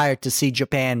desire to see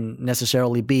Japan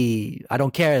necessarily I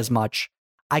don't care as much.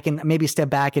 I can maybe step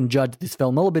back and judge this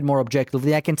film a little bit more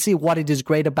objectively. I can see what it is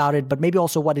great about it, but maybe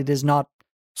also what it is not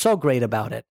so great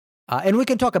about it. And we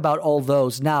can talk about all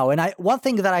those now. And one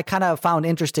thing that I kind of found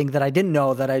interesting that I didn't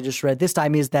know that I just read this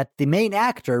time is that the main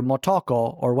actor,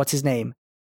 Motoko, or what's his name?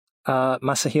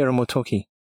 Masahiro Motoki.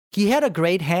 He had a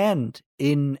great hand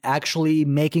in actually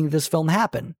making this film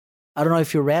happen. I don't know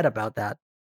if you read about that.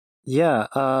 Yeah,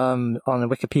 on the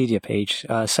Wikipedia page,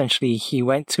 essentially he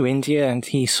went to India and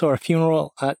he saw a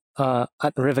funeral at the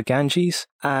River Ganges,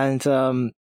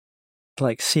 and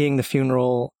like seeing the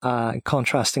funeral,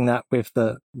 contrasting that with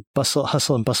the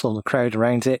hustle and bustle of the crowd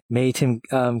around it, made him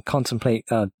contemplate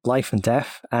life and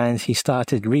death, and he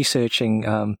started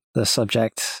researching the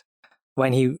subject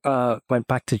when he went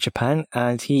back to Japan,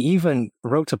 and he even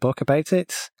wrote a book about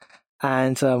it.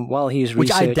 And while he was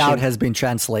researching, which I doubt has been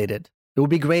translated. It would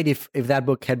be great if that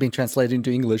book had been translated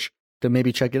into English to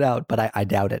maybe check it out, but I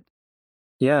doubt it.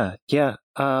 Yeah. I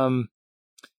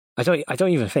don't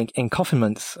even think in Coffin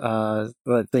the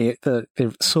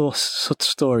source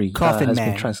story has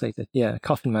been translated. Yeah,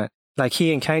 Coffin Man. Like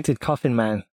he encountered Coffin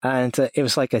Man, and it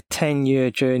was like a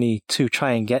 10-year journey to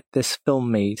try and get this film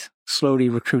made. Slowly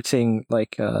recruiting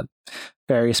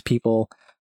various people,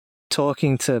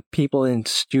 talking to people in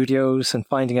studios, and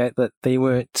finding out that they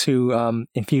weren't too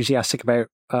enthusiastic about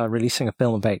releasing a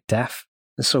film about death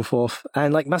and so forth.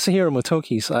 And like Masahiro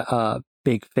Motoki's a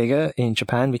big figure in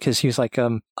Japan because he was like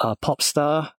a pop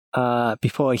star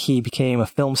before he became a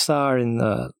film star in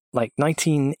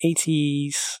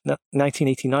 1980s,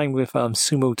 1989 with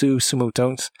Sumo Do, Sumo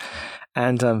Don't,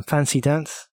 and Fancy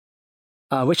Dance.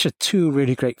 Which are two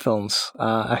really great films.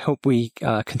 I hope we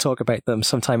can talk about them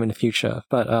sometime in the future.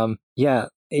 But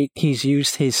he's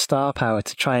used his star power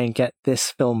to try and get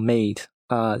this film made,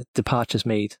 Departures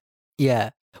made. Yeah,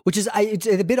 which is it's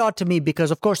a bit odd to me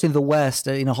because, of course, in the West,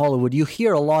 in Hollywood, you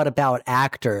hear a lot about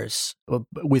actors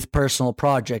with personal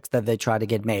projects that they try to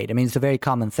get made. I mean, it's a very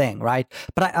common thing, right?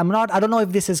 But I don't know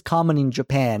if this is common in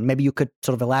Japan. Maybe you could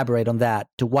sort of elaborate on that.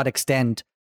 To what extent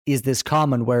is this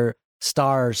common where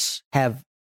stars have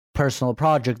personal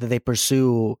project that they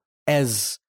pursue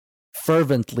as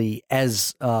fervently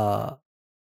as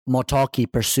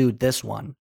Motoki pursued this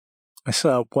one? I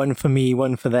saw one for me,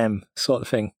 one for them sort of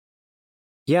thing.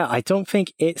 Yeah, I don't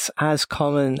think it's as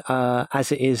common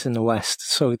as it is in the West.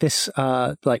 So this,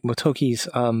 Motoki's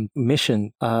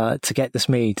mission to get this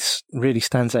made really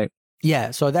stands out.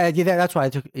 Yeah, so that's why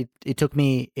it took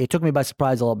me by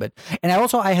surprise a little bit. And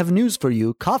I have news for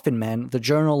you. Coffin Man, the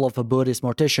Journal of a Buddhist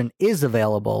Mortician, is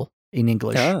available in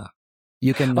English. Ah.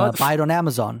 You can buy it on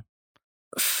Amazon.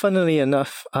 Funnily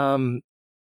enough,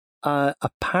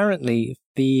 apparently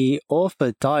the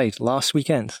author died last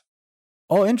weekend.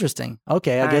 Oh, interesting.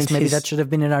 Okay, I guess maybe that should have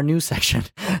been in our news section.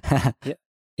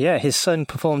 Yeah, his son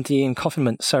performed the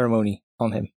encoffinment ceremony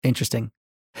on him. Interesting.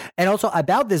 And also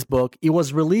about this book, it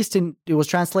was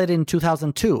translated in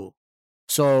 2002.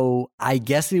 So I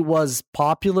guess it was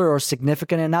popular or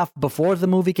significant enough before the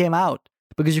movie came out,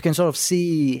 because you can sort of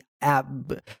see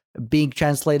being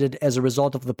translated as a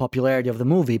result of the popularity of the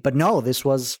movie. But no, this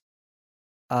was,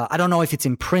 I don't know if it's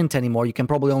in print anymore. You can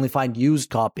probably only find used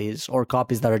copies or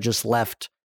copies that are just left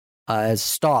as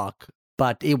stock.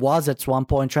 But it was at one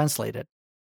point translated.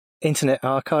 Internet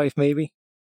Archive, maybe?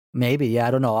 Maybe, yeah,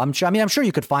 I don't know. I'm sure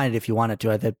you could find it if you wanted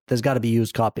to. There's got to be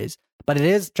used copies. But it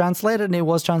is translated, and it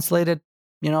was translated,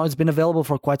 it's been available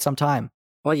for quite some time.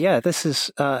 Well, yeah, this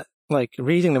is, like,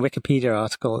 reading the Wikipedia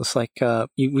article, it's like,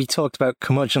 we talked about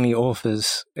curmudgeonly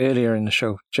authors earlier in the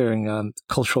show during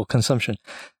cultural consumption.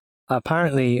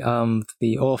 Apparently,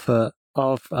 the author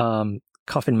of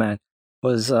Coffin Man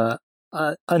was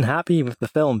unhappy with the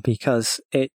film because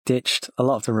it ditched a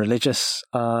lot of the religious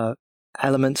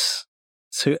elements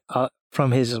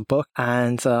from his book,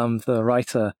 and the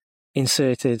writer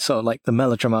inserted sort of like the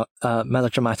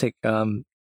melodramatic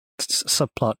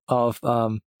subplot of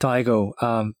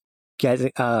Daigo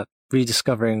getting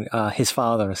rediscovering his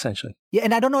father, essentially. Yeah,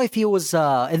 and I don't know if he was,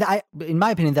 in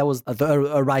my opinion, that was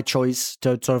a right choice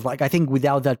to sort of like, I think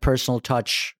without that personal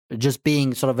touch, just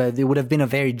being sort of it would have been a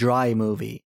very dry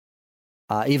movie.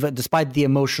 Even despite the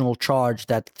emotional charge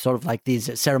that sort of like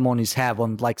these ceremonies have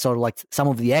on like sort of like some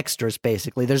of the extras,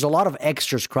 basically. There's a lot of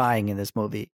extras crying in this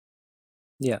movie.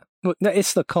 Yeah.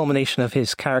 It's the culmination of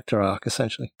his character arc,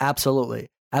 essentially. Absolutely.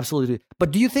 Absolutely.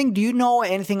 But do you know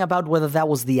anything about whether that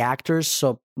was the actors,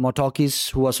 so Motoki's,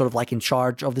 who was sort of like in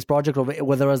charge of this project, or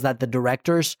whether it was that the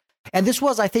directors? And this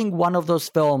was, I think, one of those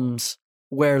films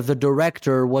where the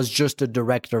director was just a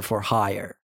director for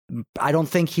hire. I don't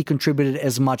think he contributed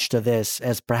as much to this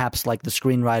as perhaps like the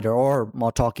screenwriter or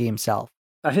Motoki himself.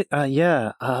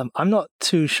 I'm not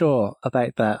too sure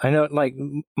about that. I know like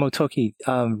Motoki,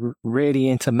 really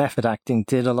into method acting,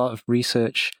 did a lot of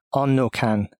research on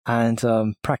Nokan and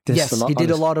practiced a lot. Yes, he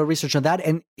did a lot of research on that,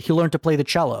 and he learned to play the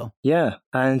cello. Yeah,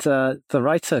 and the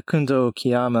writer Kundo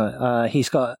Kiyama, he's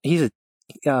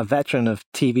a veteran of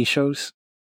TV shows.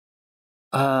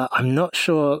 I'm not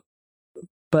sure,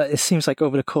 but it seems like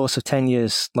over the course of 10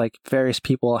 years, like various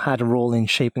people had a role in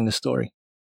shaping the story.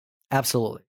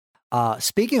 Absolutely.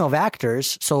 Speaking of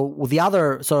actors, so the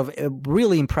other sort of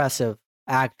really impressive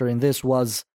actor in this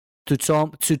was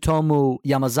Tsutomu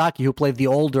Yamazaki, who played the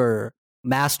older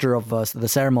master of the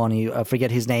ceremony. I forget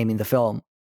his name in the film.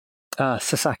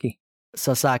 Sasaki.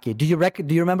 Do you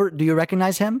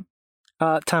recognize him?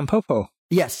 Tampopo.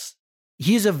 Yes.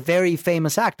 He's a very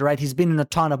famous actor, right? He's been in a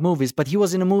ton of movies, but he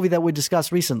was in a movie that we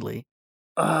discussed recently.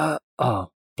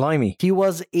 Blimey. He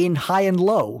was in High and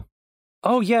Low.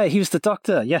 Oh, yeah, he was the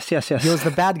doctor. Yes. He was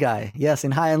the bad guy. Yes,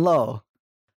 in High and Low.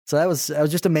 So that was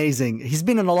just amazing. He's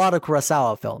been in a lot of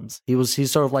Kurosawa films.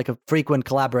 He's sort of like a frequent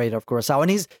collaborator of Kurosawa,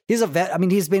 and he's a vet. I mean,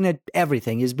 he's been at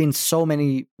everything. He's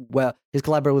collaborated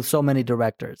with so many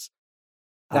directors,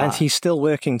 and he's still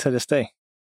working to this day.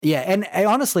 Yeah, and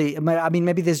honestly, I mean,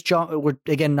 maybe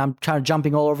I'm kind of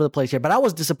jumping all over the place here, but I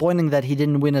was disappointed that he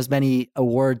didn't win as many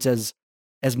awards as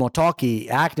Motoki,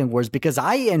 acting awards, because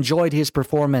I enjoyed his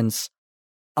performance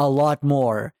a lot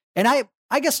more. And I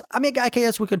guess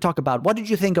we could talk about, what did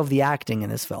you think of the acting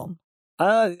in this film?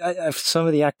 Some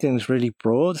of the acting is really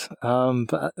broad,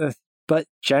 but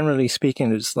generally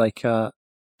speaking, it's like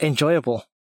enjoyable.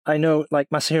 I know, like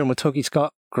Masahiro Motoki's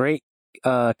got great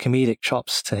comedic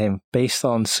chops to him, based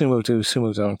on Sumo Do,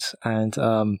 Sumo Don't, and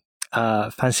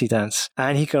Fancy Dance,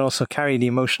 and he can also carry the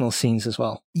emotional scenes as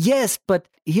well. Yes, but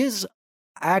his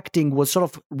acting was sort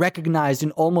of recognized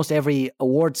in almost every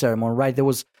award ceremony, right? There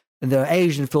was the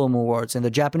Asian Film Awards and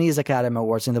the Japanese Academy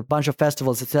Awards and a bunch of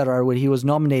festivals, etc., where he was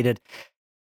nominated.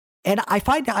 And I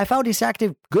found his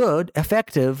acting good,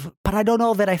 effective, but I don't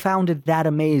know that I found it that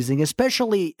amazing.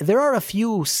 Especially, there are a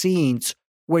few scenes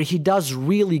where he does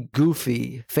really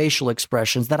goofy facial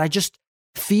expressions that I just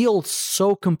feel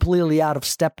so completely out of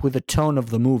step with the tone of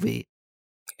the movie.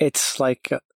 It's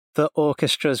like the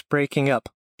orchestra's breaking up.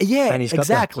 Yeah, and he's got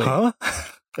exactly.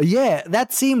 Yeah,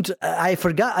 that seemed. I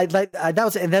forgot.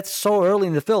 That's so early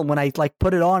in the film when I like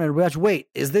put it on and realized, wait,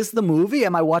 is this the movie?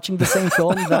 Am I watching the same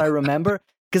film that I remember?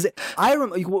 Because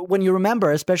when you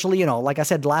remember, especially, like I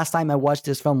said, last time I watched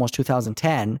this film was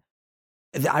 2010.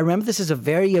 I remember this is a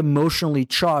very emotionally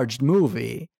charged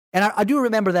movie, and I do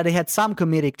remember that it had some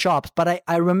comedic chops, but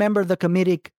I remember the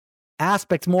comedic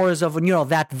aspects more as of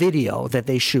that video that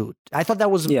they shoot. I thought that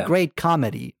was great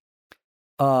comedy.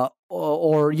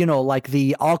 Or like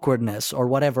the awkwardness or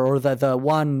whatever, or the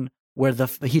one where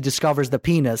he discovers the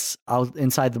penis out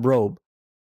inside the robe.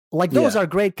 Like those are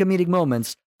great comedic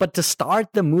moments. But to start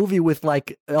the movie with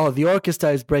like, the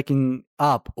orchestra is breaking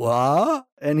up, what?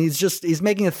 And he's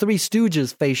making a Three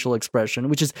Stooges facial expression,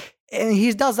 and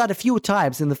he does that a few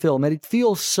times in the film, and it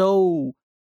feels so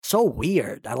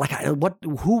weird.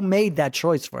 Who made that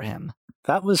choice for him?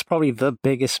 That was probably the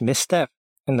biggest misstep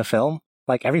in the film.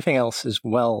 Like, everything else is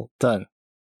well done,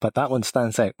 but that one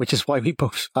stands out, which is why we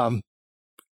both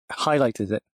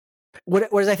highlighted it.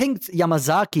 Whereas I think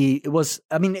Yamazaki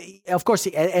of course,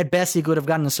 at best he could have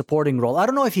gotten a supporting role. I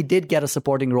don't know if he did get a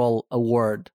supporting role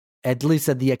award, at least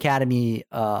at the Academy,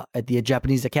 at the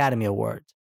Japanese Academy Awards.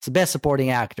 It's the best supporting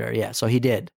actor, yeah, so he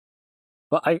did.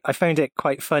 Well, I found it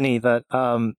quite funny that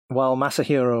while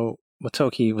Masahiro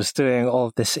Motoki was doing all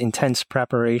of this intense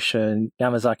preparation,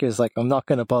 Yamazaki was like, I'm not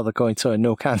going to bother going to a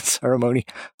no-can ceremony.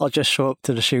 I'll just show up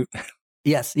to the shoot.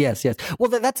 Yes. Well,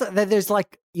 there's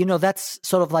like, that's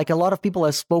sort of like a lot of people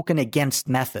have spoken against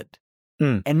method.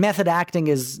 And method acting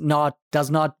does not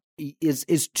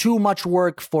is too much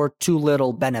work for too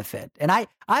little benefit. And I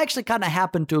actually kind of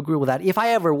happen to agree with that. If I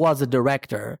ever was a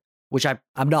director, which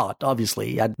I'm not,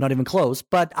 obviously, I'm not even close,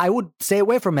 but I would stay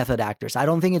away from method actors. I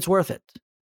don't think it's worth it.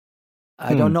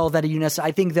 I don't know that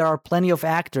I think there are plenty of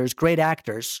actors, great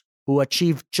actors, who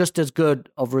achieve just as good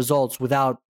of results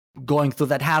without going through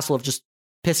that hassle of just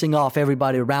pissing off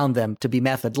everybody around them to be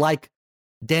method, like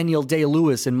Daniel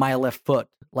Day-Lewis in My Left Foot.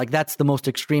 Like, that's the most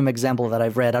extreme example that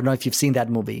I've read. I don't know if you've seen that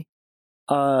movie.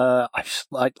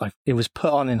 It was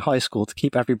put on in high school to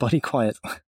keep everybody quiet.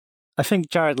 I think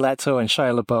Jared Leto and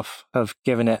Shia LaBeouf have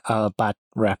given it a bad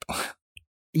rep.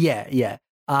 Yeah.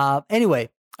 Anyway,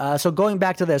 so going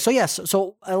back to this. So yes,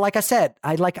 like I said,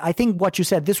 I think what you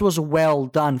said, this was a well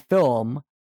done film,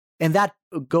 and that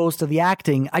goes to the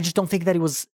acting. I just don't think that it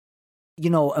was,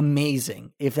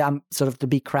 amazing. If I'm sort of to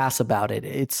be crass about it,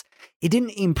 it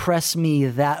didn't impress me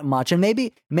that much. And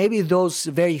maybe those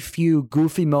very few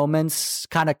goofy moments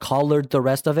kind of colored the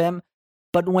rest of him.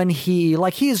 But when he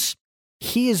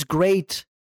is great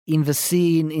in the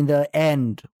scene in the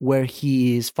end where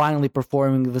he is finally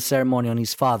performing the ceremony on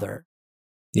his father.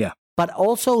 Yeah. But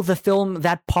also the film,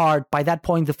 by that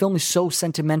point, the film is so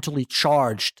sentimentally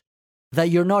charged that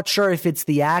you're not sure if it's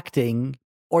the acting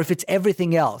or if it's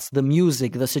everything else, the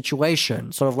music, the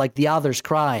situation, sort of like the others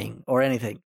crying or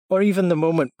anything. Or even the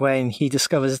moment when he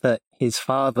discovers that his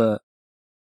father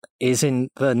is in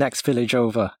the next village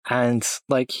over, and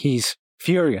like he's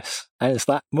furious. And it's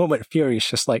that moment of furious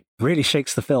just like really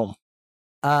shakes the film.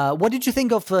 What did you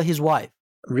think of his wife?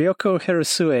 Ryoko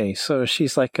Hirosue. So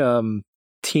she's like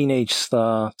teenage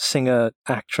star, singer,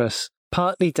 actress,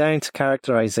 partly down to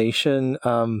characterization,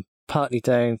 partly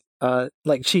down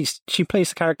like she plays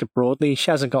the character broadly. She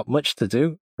hasn't got much to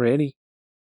do, really.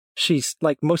 She's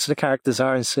like, most of the characters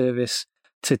are in service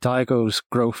to Daigo's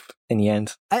growth in the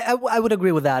end. I would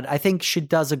agree with that. I think she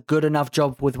does a good enough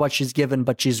job with what she's given,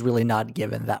 but she's really not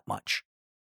given that much.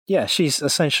 Yeah, she's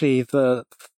essentially the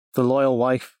loyal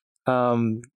wife.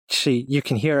 You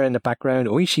can hear her in the background,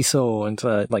 oishiso,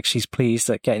 and like she's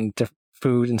pleased at getting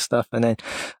food and stuff, and then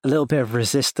a little bit of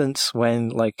resistance when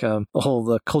like all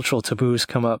the cultural taboos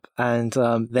come up, and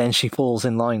then she falls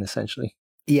in line essentially.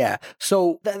 Yeah,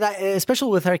 so that,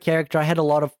 especially with her character, I had a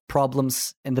lot of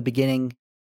problems in the beginning.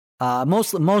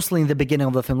 Mostly in the beginning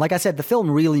of the film. Like I said, the film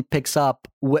really picks up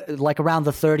like around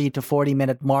the 30 to 40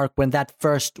 minute mark when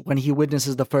he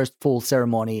witnesses the first full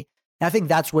ceremony. And I think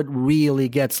that's what really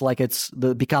gets like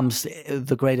becomes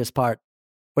the greatest part,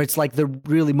 where it's like the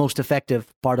really most effective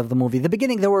part of the movie. The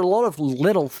beginning, there were a lot of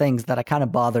little things that kind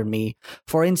of bothered me.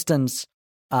 For instance,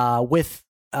 in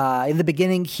the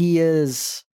beginning, he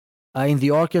is in the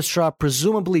orchestra,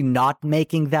 presumably not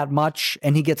making that much,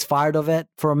 and he gets fired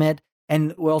from it.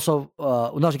 And we also,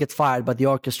 not he gets fired, but the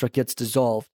orchestra gets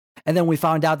dissolved. And then we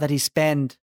found out that he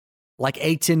spent like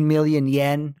 18 million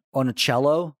yen on a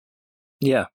cello.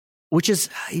 Yeah.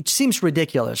 It seems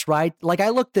ridiculous, right? Like I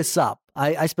looked this up.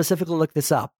 I specifically looked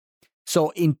this up. So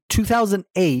in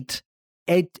 2008,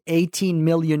 18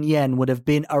 million yen would have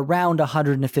been around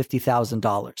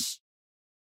 $150,000.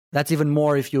 That's even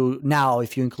more if you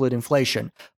include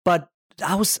inflation. But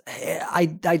I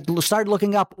started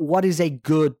looking up what is a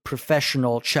good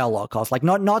professional cello cost. Like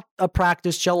not a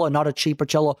practice cello, not a cheaper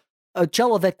cello, a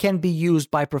cello that can be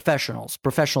used by professionals,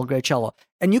 professional grade cello.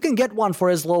 And you can get one for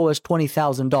as low as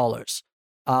 $20,000.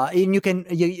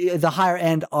 And the higher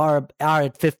end are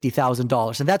at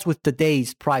 $50,000, and that's with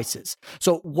today's prices.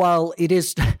 So while it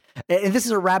is, and this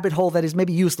is a rabbit hole that is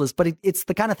maybe useless, but it's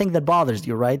the kind of thing that bothers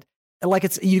you, right? Like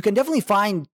you can definitely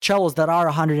find cellos that are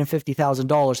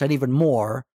 $150,000 and even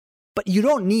more, but you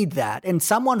don't need that. And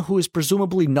someone who is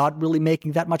presumably not really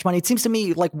making that much money, it seems to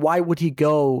me like, why would he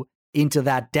go into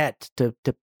that debt to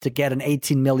get an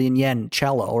 18 million yen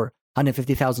cello or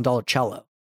 $150,000 cello?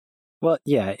 Well,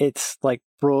 yeah, it's like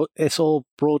it's all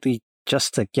broadly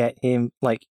just to get him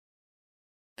like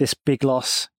this big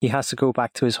loss. He has to go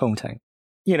back to his hometown.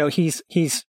 You know, he's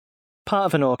part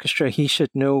of an orchestra. He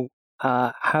should know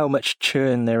how much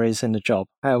churn there is in the job,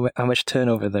 how much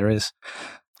turnover there is.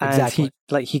 And exactly.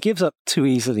 he gives up too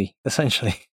easily,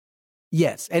 essentially.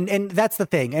 Yes, and that's the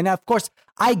thing. And of course,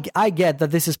 I get that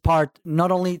this is part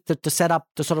not only to set up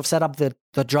the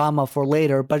drama for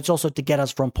later, but it's also to get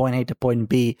us from point A to point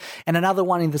B. And another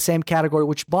one in the same category,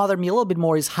 which bothered me a little bit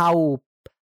more, is how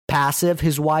passive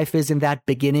his wife is in that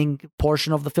beginning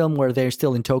portion of the film where they're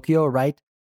still in Tokyo, right?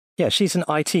 Yeah, she's an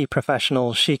IT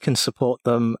professional. She can support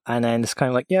them. And then it's kind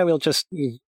of like, yeah, we'll just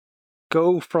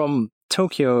go from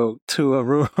Tokyo to a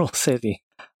rural city.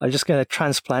 I'm just going to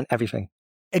transplant everything.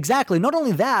 Exactly. Not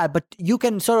only that, but you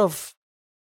can sort of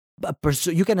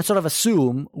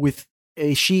assume with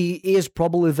she is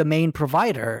probably the main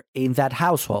provider in that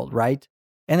household, right?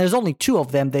 And there's only two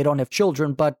of them. They don't have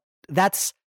children, but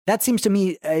that seems to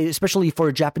me, especially for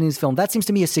a Japanese film, that seems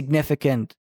to me a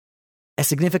significant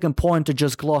point to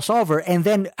just gloss over. And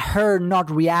then her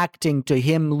not reacting to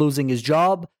him losing his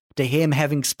job, to him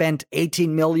having spent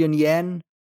 18 million yen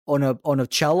on a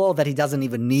cello that he doesn't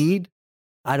even need.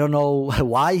 I don't know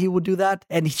why he would do that.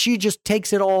 And she just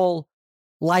takes it all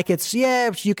like it's,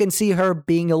 yeah, you can see her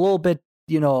being a little bit,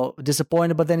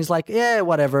 disappointed, but then he's like, yeah,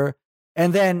 whatever.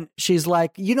 And then she's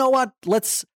like, you know what?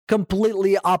 Let's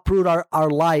completely uproot our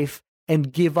life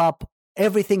and give up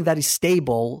everything that is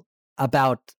stable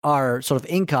about our sort of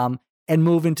income and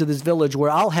move into this village where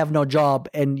I'll have no job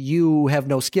and you have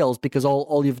no skills because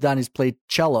all you've done is play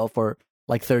cello for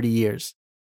like 30 years.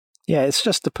 Yeah, it's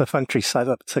just a perfunctory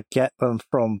setup to get them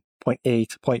from point A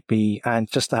to point B and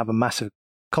just to have a massive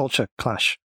culture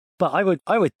clash. But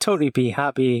I would totally be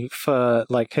happy for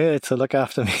like her to look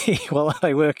after me while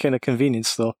I work in a convenience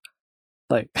store.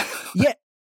 Like, yeah,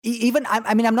 even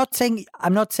I'm not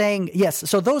saying yes.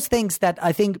 So those things that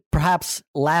I think perhaps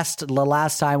the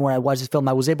last time when I watched this film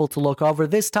I was able to look over,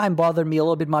 this time bothered me a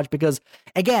little bit much because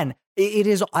again, it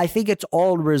is, I think it's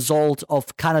all a result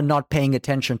of kind of not paying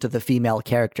attention to the female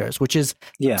characters, which is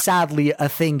sadly a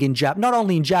thing in not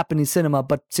only in Japanese cinema,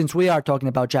 but since we are talking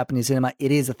about Japanese cinema,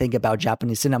 it is a thing about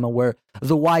Japanese cinema where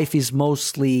the wife is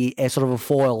mostly a sort of a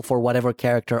foil for whatever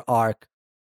character arc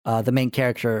the main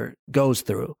character goes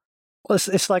through. Well,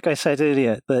 it's like I said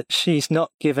earlier, that she's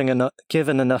not given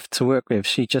enough to work with.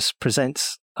 She just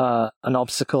presents an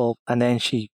obstacle and then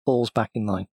she falls back in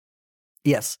line.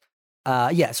 Yes.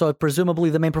 So presumably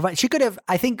the main provider. She could have,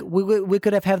 I think we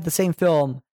could have had the same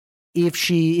film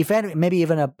maybe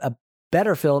even a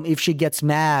better film if she gets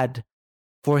mad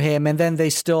for him and then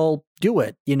they still do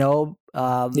it,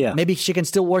 Maybe she can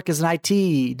still work as an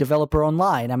IT developer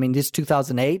online. I mean, this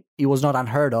 2008, it was not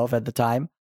unheard of at the time.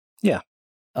 Yeah.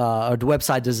 A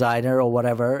website designer or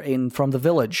whatever from the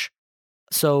village.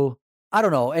 So I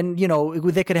don't know. And,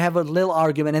 they could have a little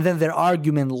argument and then their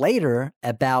argument later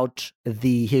about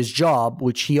his job,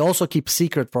 which he also keeps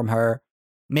secret from her,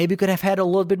 maybe could have had a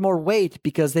little bit more weight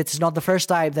because it's not the first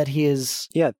time that he is.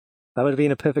 Yeah, that would have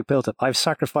been a perfect build-up. I've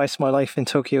sacrificed my life in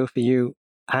Tokyo for you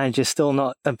and you're still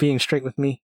not being straight with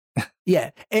me.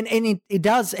 Yeah. And it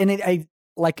does. And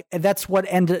that's what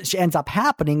ends up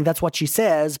happening. That's what she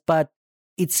says. But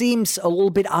it seems a little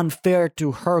bit unfair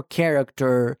to her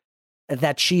character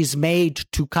that she's made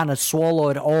to kind of swallow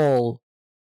it all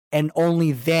and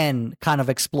only then kind of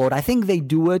explode. I think they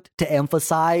do it to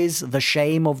emphasize the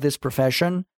shame of this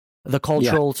profession, the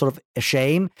cultural sort of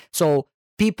shame. So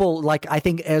people, like, I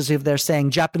think as if they're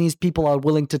saying Japanese people are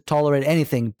willing to tolerate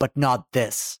anything, but not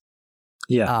this.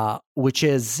 Yeah. Which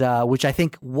I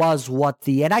think was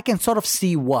and I can sort of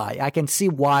see why. I can see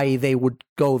why they would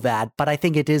go that, but I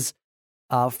think it is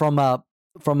from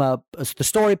the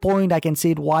story point, I can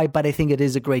see it why, but I think it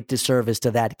is a great disservice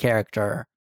to that character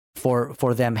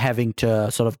for them having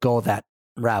to sort of go that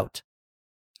route.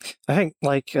 I think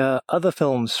like other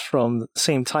films from the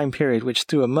same time period, which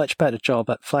do a much better job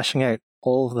at fleshing out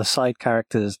all of the side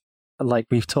characters, like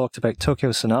we've talked about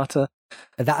Tokyo Sonata.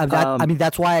 I mean,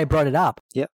 that's why I brought it up.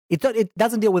 Yeah. It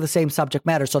doesn't deal with the same subject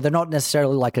matter, so they're not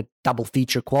necessarily like a double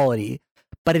feature quality,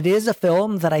 but it is a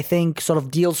film that I think sort of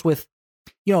deals with,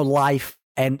 life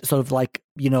and sort of like,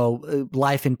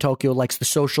 life in Tokyo, like the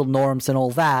social norms and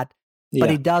all that. But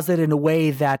it does it in a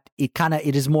way that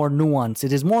it is more nuanced.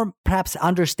 It is more perhaps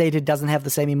understated, doesn't have the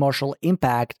same emotional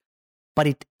impact, but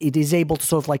it is able to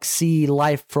sort of like see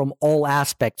life from all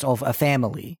aspects of a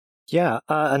family. Yeah.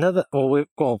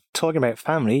 Talking about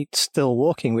family, Still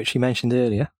Walking, which you mentioned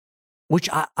earlier. Which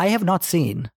I have not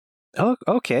seen. Oh,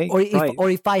 okay. Or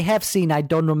if I have seen, I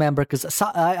don't remember because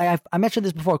I mentioned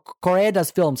this before.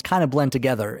 Koreeda's films kind of blend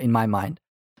together in my mind.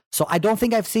 So I don't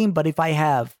think I've seen, but if I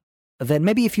have, then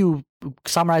maybe if you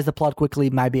summarize the plot quickly,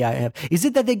 maybe I have. Is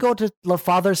it that they go to the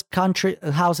father's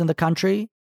house in the country?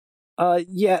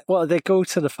 Yeah. Well, they go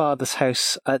to the father's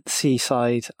house at the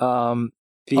seaside. The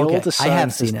older son I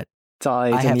have seen it.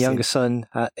 Died, and the younger son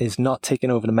is not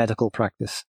taking over the medical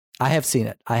practice. I have seen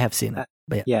it.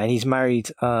 But yeah, and he's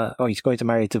married. He's going to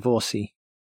marry a divorcee.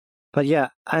 But yeah,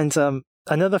 and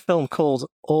another film called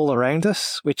All Around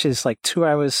Us, which is like 2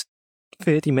 hours,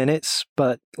 30 minutes,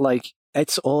 but like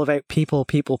it's all about people.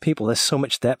 There's so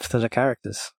much depth to the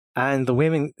characters, and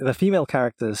the female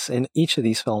characters in each of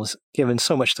these films given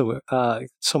so much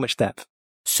depth.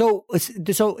 So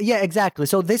yeah, exactly.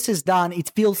 So this is done.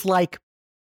 It feels like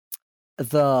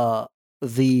the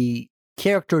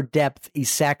character depth is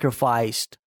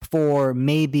sacrificed for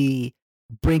maybe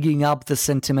bringing up the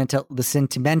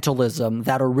sentimentalism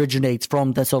that originates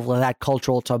from the sort of that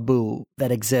cultural taboo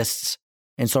that exists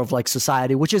in sort of like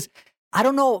society, which is, I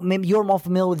don't know, maybe you're more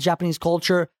familiar with Japanese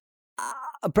culture.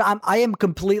 I am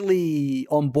completely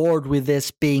on board with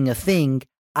this being a thing.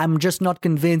 I'm just not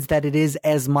convinced that it is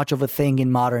as much of a thing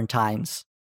in modern times.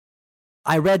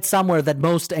 I read somewhere that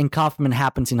most encuffment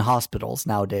happens in hospitals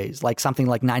nowadays, like something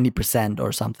like 90%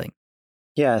 or something.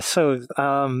 Yeah, so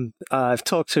I've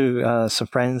talked to some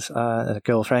friends, a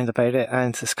girlfriend about it,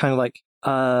 and it's kind of like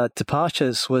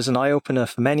Departures was an eye-opener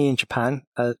for many in Japan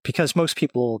because most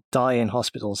people die in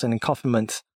hospitals, and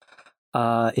encoffment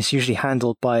is usually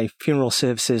handled by funeral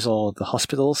services or the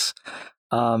hospitals.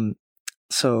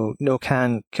 So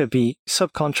no-can could be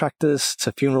subcontractors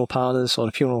to funeral parlors, or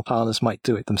the funeral parlors might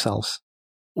do it themselves.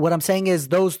 What I'm saying is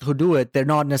those who do it, they're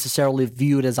not necessarily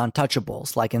viewed as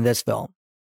untouchables, like in this film.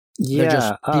 Yeah, they're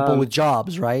just people with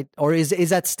jobs, right? Or is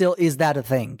that a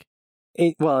thing?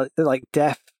 Like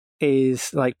death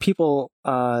is like people.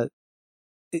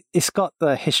 It's got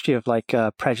the history of like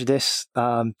prejudice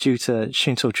due to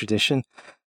Shinto tradition,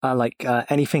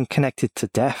 anything connected to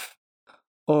death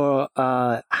or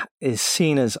is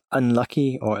seen as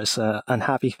unlucky or as an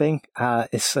unhappy thing.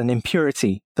 It's an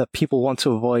impurity that people want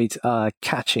to avoid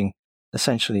catching,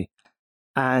 essentially.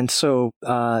 And so,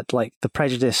 like the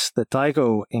prejudice that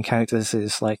Daigo encounters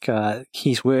is like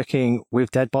he's working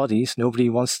with dead bodies. Nobody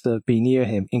wants to be near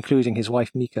him, including his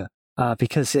wife Mika,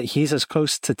 because he's as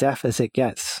close to death as it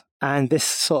gets. And this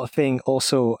sort of thing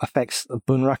also affects the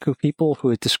bunraku people who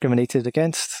are discriminated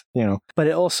against, But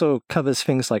it also covers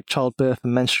things like childbirth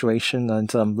and menstruation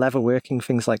and leather working,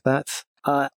 things like that.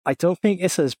 I don't think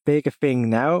it's as big a thing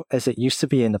now as it used to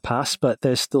be in the past, but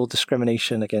there's still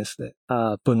discrimination against it,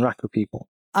 bunraku people.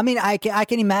 I mean, I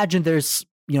can imagine there's,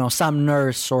 some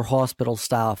nurse or hospital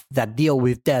staff that deal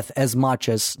with death as much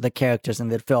as the characters in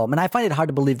the film. And I find it hard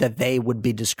to believe that they would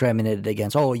be discriminated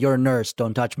against. Oh, you're a nurse,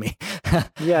 don't touch me.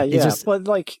 Yeah. But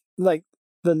like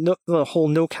the whole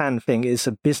no-can thing is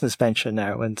a business venture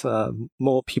now, and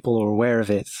more people are aware of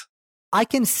it. I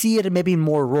can see it maybe in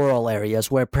more rural areas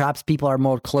where perhaps people are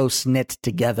more close-knit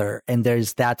together, and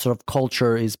there's that sort of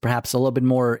culture is perhaps a little bit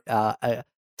more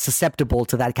susceptible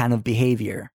to that kind of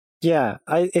behavior. Yeah,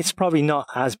 it's probably not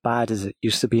as bad as it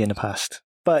used to be in the past.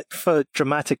 But for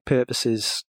dramatic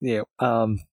purposes,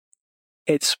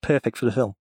 it's perfect for the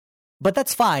film. But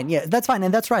that's fine. Yeah, that's fine.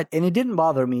 And that's right. And it didn't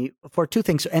bother me for two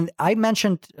things. And I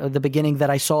mentioned at the beginning that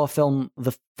I saw a film,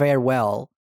 The Farewell.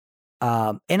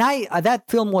 And that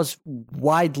film was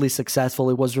widely successful.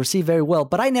 It was received very well,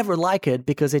 but I never like it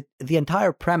because the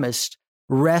entire premise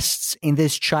rests in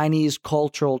this Chinese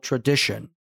cultural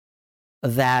tradition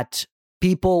that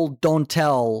people don't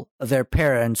tell their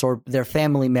parents or their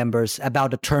family members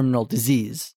about a terminal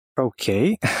disease.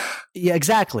 Okay. Yeah,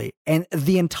 exactly. And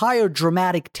the entire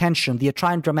dramatic tension, the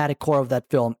entire dramatic core of that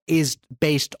film is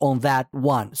based on that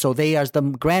one. So as the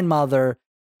grandmother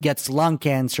gets lung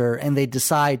cancer and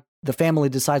the family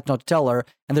decides not to tell her,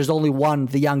 and there's only one,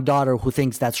 the young daughter, who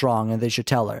thinks that's wrong and they should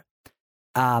tell her.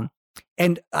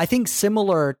 And I think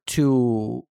similar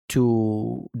to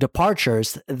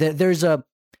Departures, there's a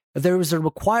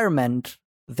requirement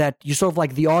that you sort of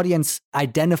like the audience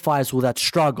identifies with that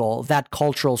struggle, that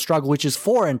cultural struggle, which is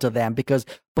foreign to them because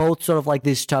both sort of like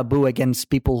this taboo against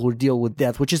people who deal with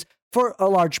death, which is for a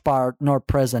large part not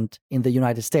present in the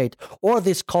United States, or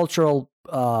this cultural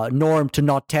norm to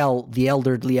not tell the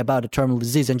elderly about a terminal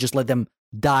disease and just let them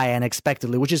die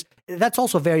unexpectedly, that's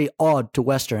also very odd to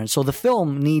Westerns. So the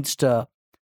film needs to,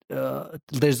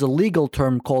 there's a legal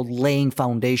term called laying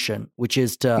foundation, which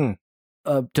is to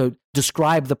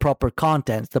describe the proper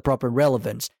content, the proper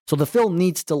relevance. So the film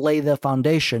needs to lay the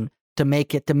foundation to make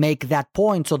that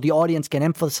point, so the audience can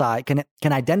emphasize, can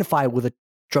identify with a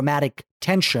dramatic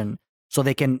tension, so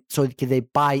they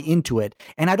buy into it.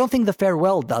 And I don't think The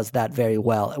Farewell does that very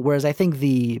well. Whereas I think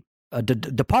the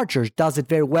Departures does it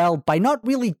very well by not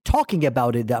really talking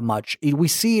about it that much. We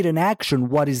see it in action.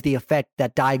 What is the effect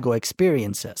that Daigo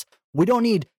experiences? We don't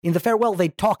need, in The Farewell, they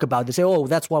talk about it. They say, oh,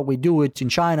 that's what we do it in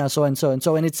China, so and so and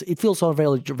so. And it feels so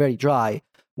very, very dry.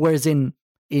 Whereas in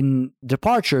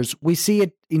Departures, we see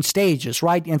it in stages,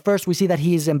 right? And first we see that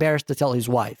he is embarrassed to tell his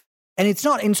wife. And it's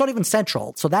not even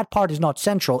central. So that part is not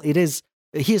central. It is,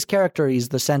 his character is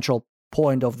the central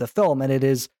point of the film. And it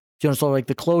is, sort of like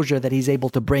the closure that he's able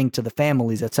to bring to the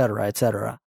families, et cetera, et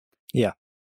cetera. Yeah.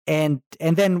 And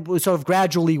then we sort of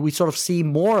gradually, we sort of see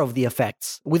more of the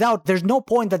effects there's no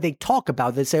point that they talk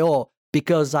about. They say, oh,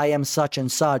 because I am such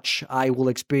and such, I will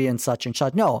experience such and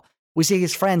such. No, we see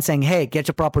his friend saying, hey, get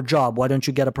a proper job. Why don't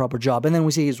you get a proper job? And then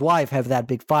we see his wife have that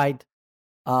big fight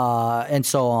and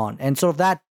so on. And sort of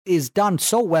that is done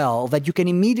so well that you can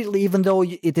immediately, even though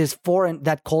it is foreign,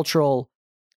 that cultural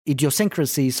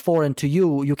idiosyncrasy is foreign to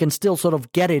you, you can still sort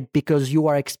of get it because you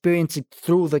are experiencing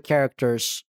through the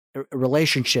characters'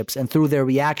 relationships and through their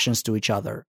reactions to each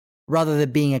other, rather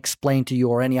than being explained to you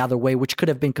or any other way, which could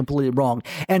have been completely wrong.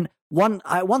 And one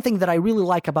thing that I really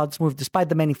like about this movie, despite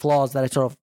the many flaws that I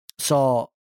sort of saw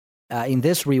in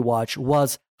this rewatch,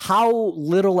 was how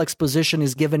little exposition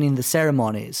is given in the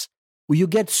ceremonies. You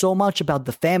get so much about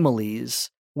the families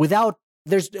without.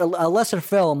 There's a lesser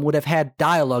film would have had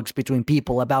dialogues between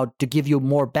people about to give you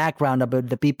more background about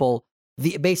the people,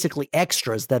 the basically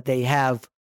extras that they have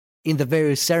in the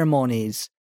various ceremonies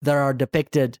that are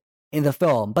depicted in the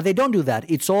film. But they don't do that.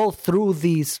 It's all through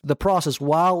the process.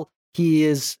 While he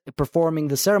is performing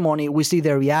the ceremony, we see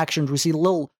their reactions. We see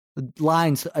little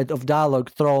lines of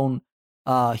dialogue thrown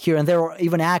here and there, or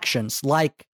even actions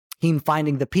like him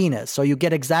finding the penis. So you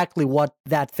get exactly what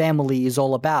that family is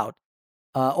all about.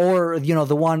 Or,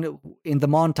 the one in the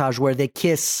montage where they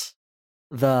kiss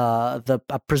the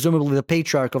presumably the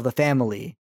patriarch of the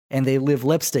family, and they leave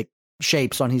lipstick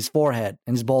shapes on his forehead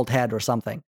and his bald head or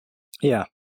something. Yeah.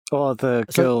 Or the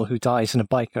girl who dies in a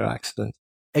biker accident.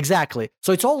 Exactly.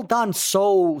 So it's all done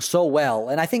so well.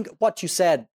 And I think what you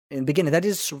said in the beginning, that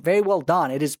is very well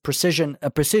done. It is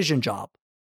a precision job.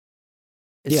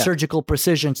 It's surgical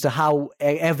precision to how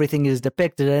everything is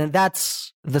depicted. And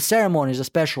that's the ceremonies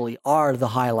especially are the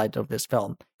highlight of this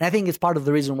film. And I think it's part of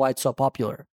the reason why it's so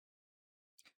popular.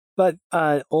 But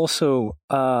also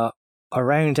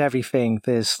around everything,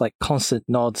 there's like constant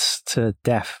nods to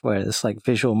death, where there's like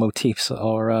visual motifs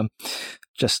or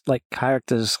just like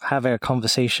characters having a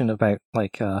conversation about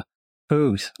like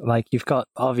food. Like you've got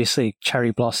obviously cherry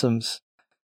blossoms,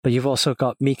 but you've also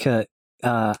got Mika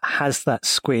has that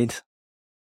squid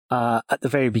at the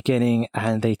very beginning,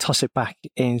 and they toss it back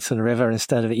into the river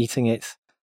instead of eating it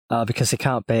because they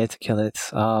can't bear to kill it.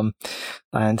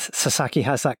 And Sasaki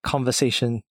has that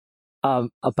conversation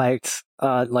about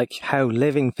like how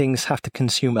living things have to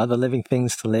consume other living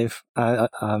things to live,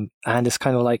 and it's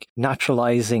kind of like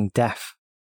naturalizing death.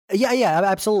 Yeah,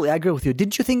 absolutely. I agree with you.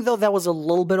 Didn't you think though that was a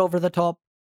little bit over the top?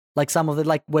 Like some of it,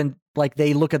 like when like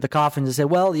they look at the coffins and say,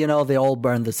 "Well, they all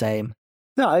burn the same."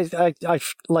 No,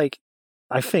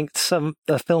 I think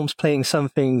the film's playing some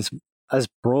things as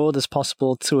broad as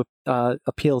possible to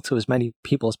appeal to as many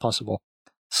people as possible.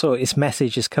 So its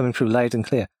message is coming through loud and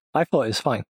clear. I thought it was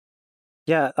fine.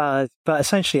 Yeah, but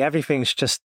essentially everything's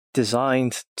just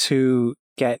designed to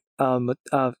get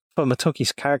for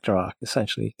Motoki's character arc,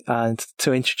 essentially, and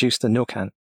to introduce the Nokan.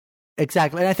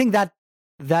 Exactly, and I think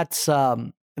that's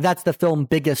the film's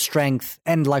biggest strength,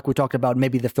 and like we talked about,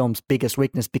 maybe the film's biggest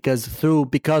weakness, because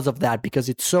of that, because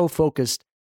it's so focused,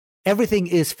 everything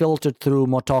is filtered through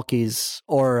Motoki's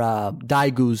or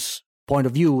Daigu's point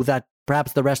of view, that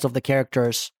perhaps the rest of the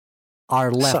characters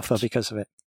are left. Suffer because of it.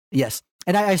 Yes,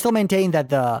 and I still maintain that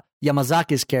the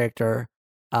Yamazaki's character,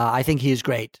 I think he is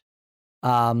great.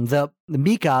 The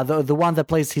Mika, the one that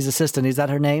plays his assistant, is that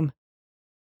her name?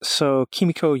 So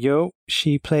Kimiko Yo,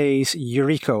 she plays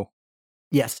Yuriko.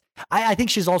 Yes, I think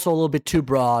she's also a little bit too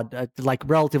broad, like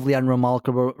relatively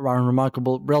unremarkable,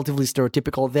 relatively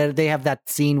stereotypical. They have that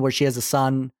scene where she has a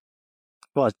son.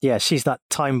 Well, yeah, she's that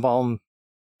time bomb.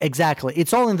 Exactly.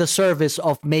 It's all in the service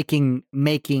of making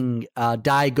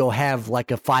Daigo have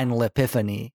like a final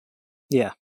epiphany.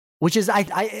 Yeah. Which is,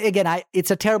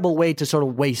 it's a terrible way to sort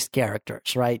of waste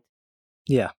characters, right?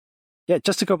 Yeah. Yeah,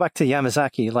 just to go back to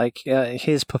Yamazaki, like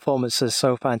his performance is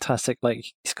so fantastic. Like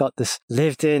he's got this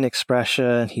lived-in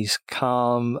expression. He's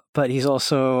calm, but he's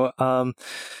also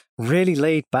really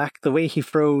laid back. The way he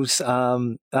throws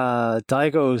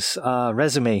Daigo's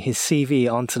resume, his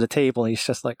CV, onto the table, he's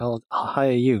just like, "I'll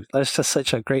hire you." That's just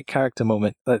such a great character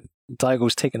moment that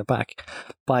Daigo's taken aback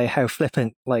by how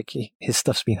flippant like his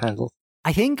stuff's been handled.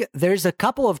 I think there's a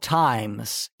couple of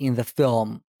times in the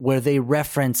film where they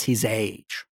reference his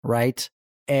age. Right?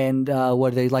 And where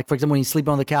they, like, for example, when he's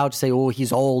sleeping on the couch, say, "Oh,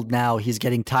 he's old now. He's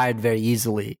getting tired very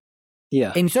easily."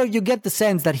 Yeah. And so you get the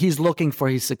sense that he's looking for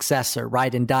his successor,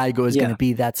 right? And Daigo is going to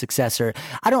be that successor.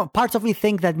 Parts of me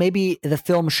think that maybe the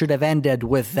film should have ended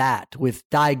with that, with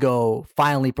Daigo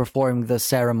finally performing the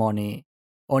ceremony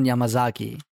on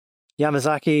Yamazaki.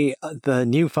 Yamazaki, the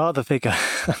new father figure.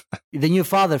 The new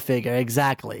father figure,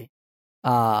 exactly.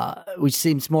 Which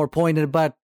seems more pointed,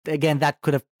 but again, that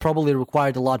could have probably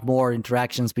required a lot more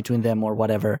interactions between them or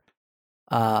whatever.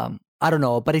 I don't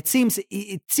know, but it seems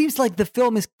like the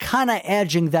film is kind of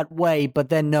edging that way, but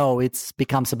then no, it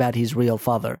becomes about his real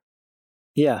father.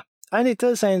 Yeah, and it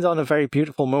does end on a very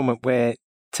beautiful moment where it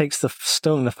takes the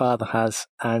stone the father has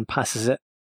and passes it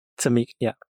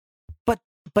Yeah.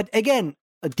 But again,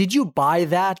 did you buy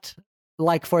that?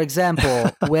 Like, for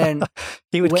example, when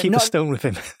he would keep no, a stone with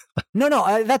him.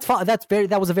 no, that's fine.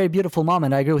 That was a very beautiful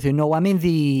moment. I agree with you. No, I mean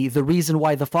the reason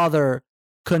why the father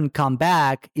couldn't come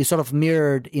back is sort of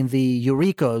mirrored in the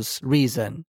Yuriko's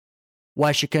reason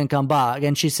why she couldn't come back.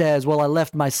 And she says, "Well, I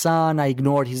left my son. I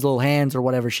ignored his little hands," or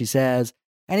whatever she says.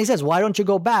 And he says, "Why don't you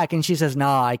go back?" And she says,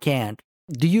 "Nah, I can't."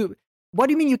 What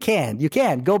do you mean you can't? You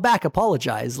can't go back,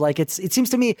 apologize. Like it seems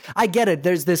to me, I get it.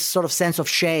 There's this sort of sense of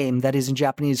shame that is in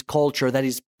Japanese culture that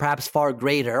is perhaps far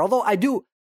greater. Although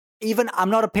I'm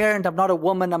not a parent, I'm not a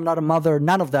woman, I'm not a mother,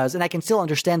 none of those. And I can still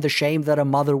understand the shame that a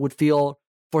mother would feel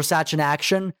for such an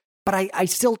action. But I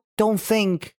still don't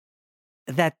think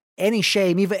that any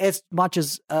shame, even as much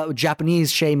as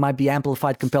Japanese shame might be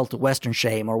amplified compared to Western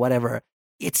shame or whatever,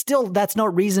 that's no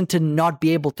reason to not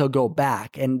be able to go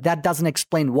back. And that doesn't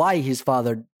explain why his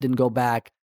father didn't go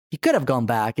back. He could have gone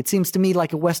back. It seems to me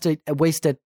like a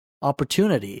wasted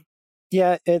opportunity.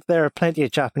 Yeah, there are plenty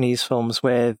of Japanese films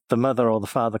where the mother or the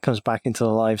father comes back into the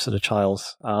lives of the child.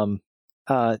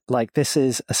 Like this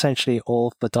is essentially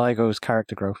all for Daigo's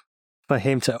character growth, for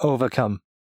him to overcome.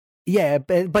 Yeah,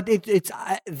 but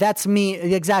that's me,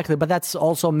 exactly. But that's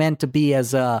also meant to be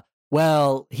as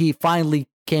he finally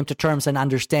came to terms and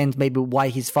understands maybe why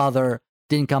his father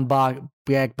didn't come back,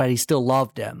 but he still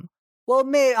loved him. Well,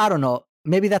 I don't know.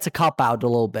 Maybe that's a cop out a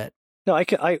little bit. No, I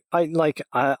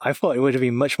thought it would have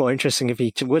been much more interesting if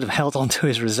he would have held on to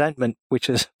his resentment, which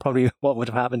is probably what would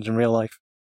have happened in real life.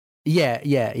 Yeah,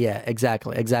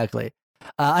 exactly.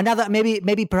 Another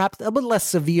maybe perhaps a bit less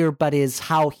severe, but is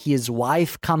how his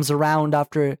wife comes around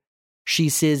after she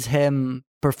sees him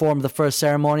perform the first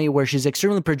ceremony, where she's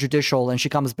extremely prejudicial, and she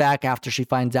comes back after she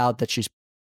finds out that she's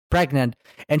pregnant,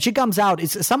 and she comes out.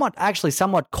 It's somewhat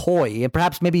coy, and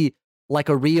perhaps maybe like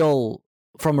a real,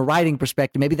 from a writing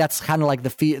perspective, maybe that's kind of like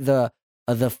the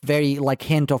very like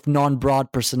hint of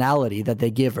non-broad personality that they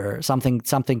give her, something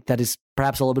that is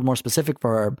perhaps a little bit more specific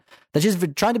for her, that she's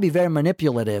trying to be very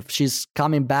manipulative. She's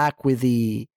coming back with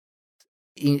the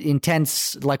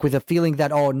intense, like with a feeling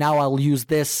that, oh, now I'll use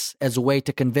this as a way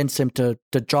to convince him to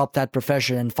drop that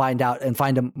profession and find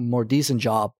a more decent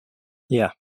job.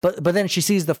 Yeah. But then she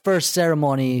sees the first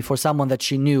ceremony for someone that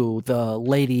she knew, the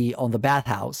lady in the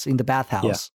bathhouse.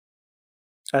 Yeah.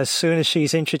 As soon as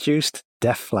she's introduced,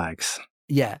 death flags.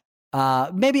 Yeah.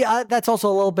 Maybe that's also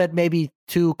a little bit maybe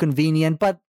too convenient,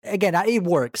 but again, it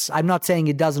works. I'm not saying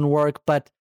it doesn't work, but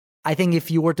I think if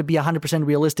you were to be 100%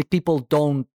 realistic, people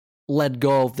don't let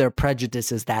go of their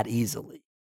prejudices that easily.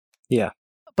 Yeah.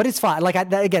 But it's fine. Like,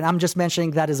 again, I'm just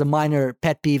mentioning that as a minor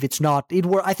pet peeve. It's not.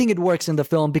 I think it works in the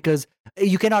film because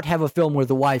you cannot have a film where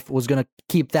the wife was going to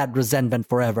keep that resentment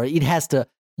forever. It has to.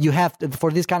 You have to,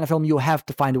 for this kind of film, you have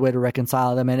to find a way to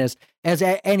reconcile them. And as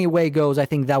any way goes, I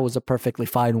think that was a perfectly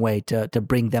fine way to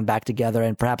bring them back together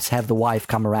and perhaps have the wife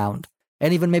come around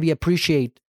and even maybe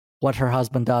appreciate what her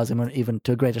husband does, and even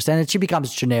to a greater extent. And she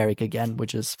becomes generic again,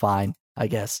 which is fine, I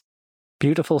guess.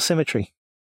 Beautiful symmetry.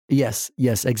 Yes,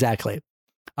 exactly.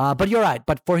 But you're right.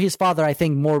 But for his father, I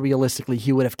think more realistically,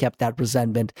 he would have kept that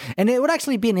resentment. And it would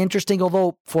actually be an interesting,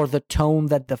 although for the tone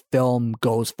that the film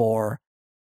goes for,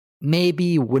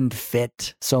 maybe wouldn't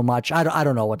fit so much. I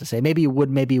don't know what to say. Maybe it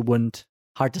would, maybe it wouldn't.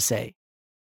 Hard to say.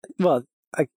 Well,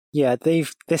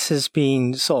 this has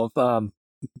been sort of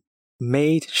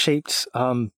shaped,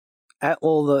 at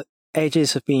all the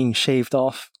edges have been shaved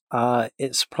off.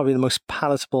 It's probably the most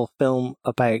palatable film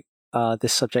about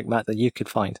this subject matter that you could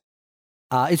find.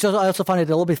 I also find it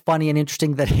a little bit funny and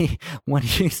interesting that when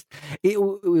his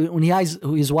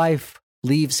wife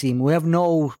leaves him, we have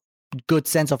no good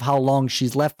sense of how long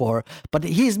she's left for, but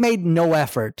he's made no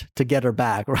effort to get her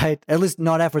back, right? At least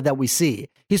not effort that we see.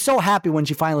 He's so happy when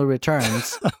she finally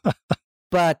returns,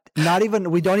 but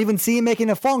we don't even see him making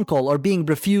a phone call or being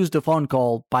refused a phone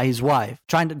call by his wife,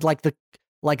 trying to like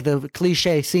the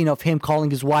cliche scene of him calling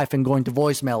his wife and going to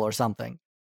voicemail or something.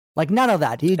 Like none of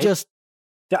that.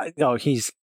 No,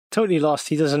 he's totally lost.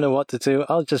 He doesn't know what to do.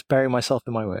 I'll just bury myself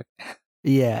in my work.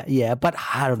 Yeah, but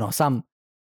I don't know,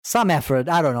 some effort.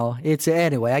 I don't know. It's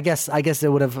anyway. I guess they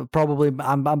would have probably.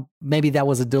 Maybe that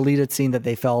was a deleted scene that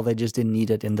they felt they just didn't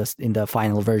need it in the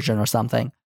final version or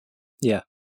something. Yeah.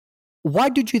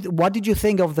 What did you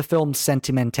think of the film's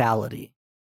sentimentality?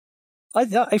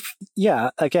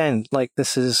 Again, like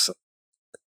this is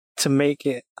to make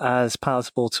it as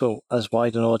palatable to as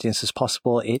wide an audience as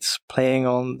possible. It's playing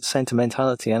on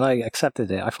sentimentality, and I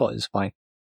accepted it. I thought it was fine.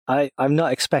 I'm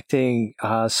not expecting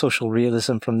social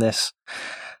realism from this.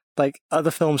 Like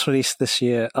other films released this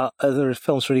year, other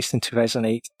films released in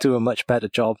 2008 do a much better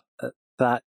job at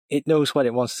that it knows what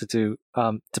it wants to do.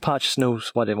 Departures knows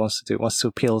what it wants to do. It wants to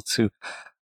appeal to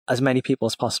as many people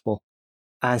as possible.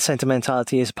 And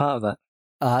sentimentality is part of that.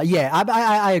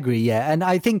 I agree. Yeah, and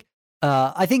I think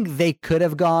they could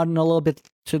have gone a little bit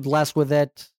to less with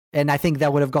it, and I think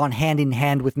that would have gone hand in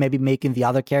hand with maybe making the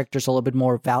other characters a little bit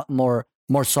more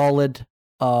solid,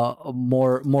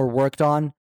 more worked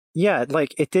on. Yeah,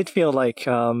 like it did feel like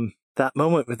that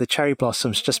moment with the cherry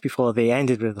blossoms just before they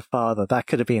ended with the father. That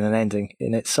could have been an ending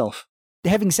in itself.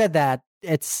 Having said that,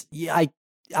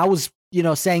 I was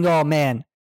saying, oh man,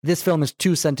 this film is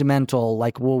too sentimental.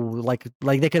 Like, whoa, like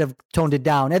they could have toned it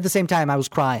down. At the same time, I was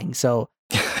crying. So,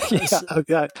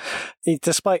 yeah.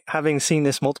 Despite having seen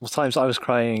this multiple times, I was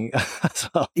crying as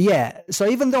well. Yeah. So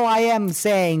even though I am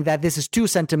saying that this is too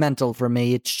sentimental for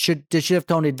me, they should have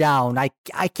toned it down.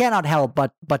 I cannot help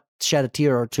but shed a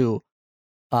tear or two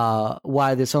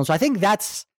while this film. So I think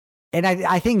that's, and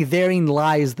I think therein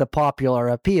lies the popular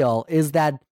appeal, is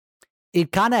that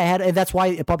it kind of had, and that's why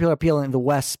a popular appeal in the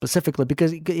West specifically,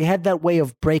 because it had that way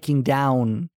of breaking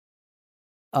down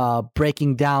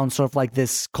sort of like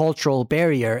this cultural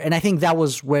barrier. And I think that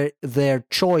was where their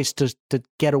choice to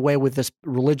get away with this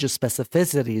religious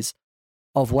specificities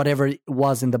of whatever it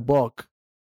was in the book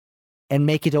and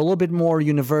make it a little bit more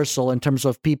universal in terms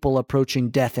of people approaching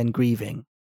death and grieving.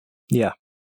 Yeah.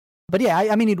 But yeah,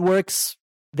 I mean, it works.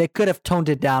 They could have toned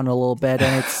it down a little bit,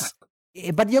 and it's,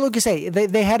 but yeah, like you say,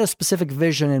 they had a specific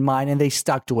vision in mind and they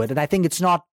stuck to it. And I think it's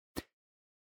not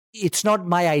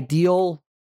my ideal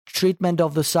treatment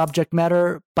of the subject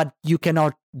matter, but you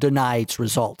cannot deny its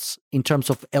results in terms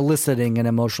of eliciting an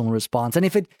emotional response.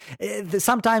 And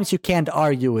sometimes you can't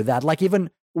argue with that. Like even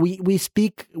we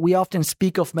often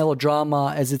speak of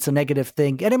melodrama as it's a negative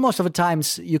thing. And in most of the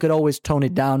times you could always tone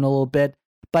it down a little bit.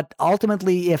 But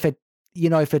ultimately, if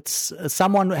it's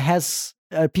someone has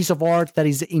a piece of art that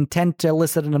is intent to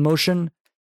elicit an emotion,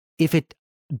 if it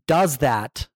does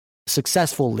that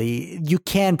successfully, you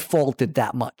can't fault it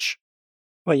that much.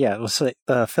 Well, yeah, it was like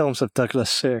films of Douglas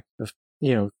Sirk.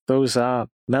 Those are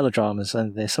melodramas,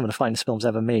 and they're some of the finest films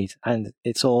ever made, and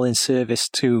it's all in service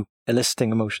to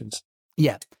eliciting emotions.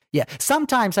 Yeah.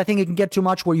 Sometimes I think it can get too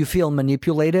much where you feel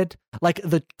manipulated. Like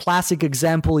the classic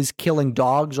example is killing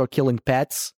dogs or killing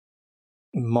pets.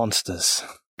 Monsters.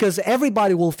 Because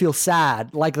everybody will feel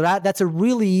sad like that. That's a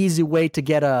really easy way to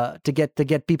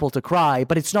get people to cry,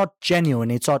 but it's not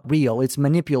genuine. It's not real. It's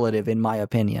manipulative, in my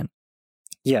opinion.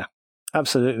 Yeah,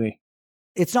 absolutely.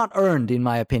 It's not earned, in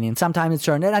my opinion. Sometimes it's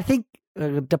earned, and I think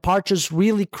Departures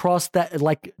really crossed that,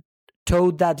 like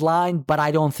towed that line, but I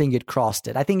don't think it crossed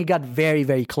it. I think it got very,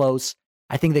 very close.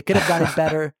 I think they could have done it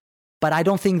better, but I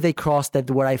don't think they crossed it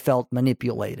where I felt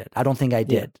manipulated. I don't think I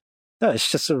did. Yeah. No,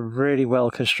 it's just a really well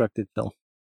constructed film.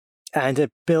 And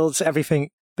it builds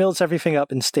everything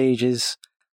up in stages.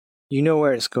 You know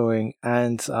where it's going,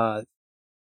 and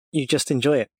you just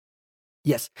enjoy it.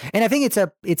 Yes, and I think it's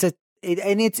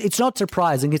not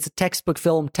surprising. It's a textbook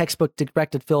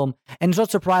directed film, and it's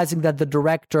not surprising that the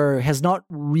director has not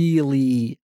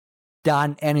really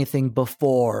done anything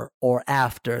before or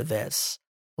after this.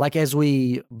 Like as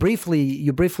you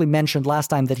briefly mentioned last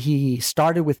time that he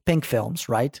started with Pink Films,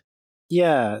 right?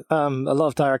 Yeah, a lot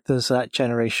of directors of that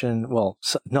generation, well,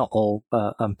 not all,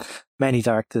 but many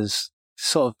directors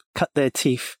sort of cut their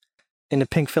teeth in the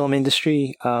pink film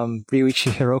industry.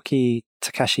 Ryuichi Hiroki,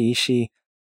 Takashi Ishii,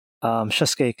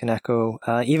 Shusuke Kaneko,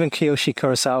 even Kiyoshi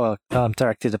Kurosawa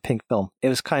directed a pink film. It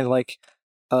was kind of like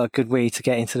a good way to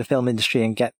get into the film industry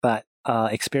and get that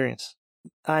experience.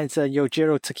 And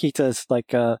Yojiro Takita is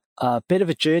like a bit of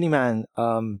a journeyman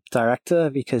director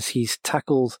because he's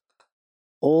tackled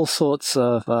all sorts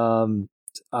of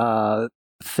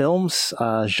films,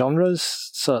 genres,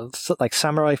 so like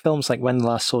samurai films, like When the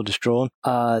Last Sword is Drawn,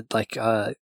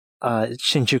 Shinjuku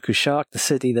Shark, The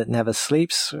City That Never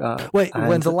Sleeps.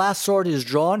 When the Last Sword is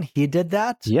Drawn, he did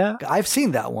that? Yeah. I've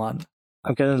seen that one.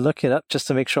 I'm going to look it up just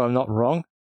to make sure I'm not wrong.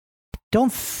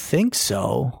 Don't think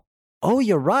so. Oh,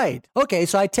 you're right. Okay,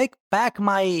 so I take back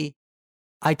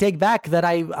that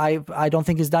I don't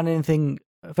think he's done anything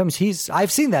famous.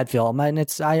 I've seen that film, and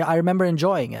I remember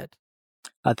enjoying it.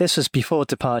 This was before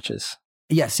Departures.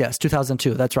 Yes,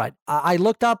 2002. That's right. I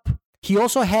looked up. He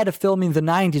also had a film in the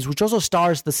 90s, which also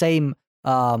stars the same.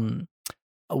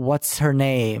 What's her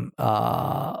name?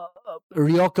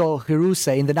 Ryoko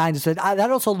Hiruse in the 90s.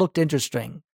 That also looked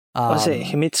interesting. Was it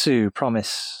Himitsu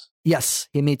Promise? Yes,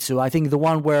 Himitsu. I think the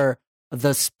one where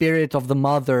the spirit of the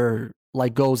mother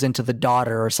like goes into the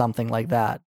daughter or something like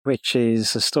that. Which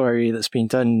is a story that's been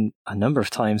done a number of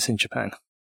times in Japan.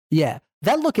 Yeah.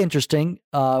 that looked interesting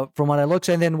from what I looked.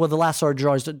 And then with The Last Sword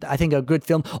Drawer is, I think, a good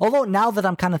film. Although now that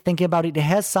I'm kind of thinking about it, it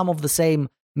has some of the same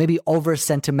maybe over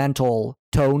sentimental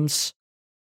tones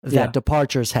that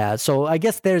Departures has. So I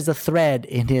guess there's a thread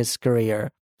in his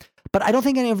career. But I don't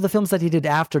think any of the films that he did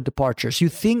after Departures,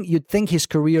 you'd think his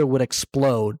career would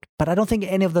explode, but I don't think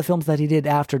any of the films that he did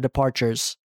after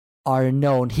Departures are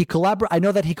known. I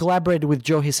know that he collaborated with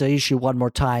Joe Hisaishi one more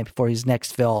time for his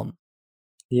next film.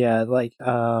 Yeah, like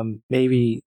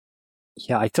maybe.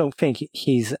 Yeah, I don't think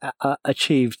he's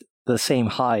achieved the same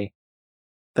high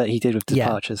that he did with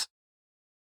Departures.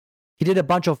 He did a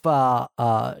bunch of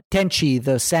Tenchi,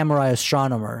 the Samurai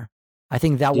Astronomer. I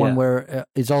think that one where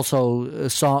is also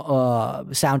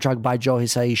soundtrack by Joe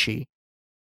Hisaishi.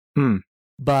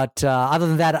 But other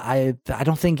than that, I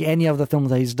don't think any of the films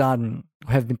that he's done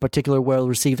have been particularly well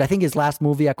received. I think his last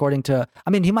movie, according to, I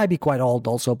mean, he might be quite old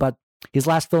also, but his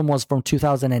last film was from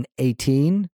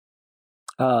 2018.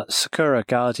 Sakura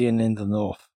Guardian in the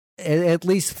North. At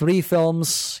least 3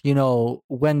 films,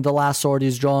 When the Last Sword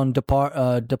is Drawn,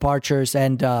 Departures,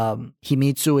 and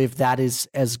Himitsu, if that is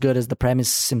as good as the premise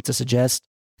seems to suggest.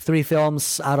 3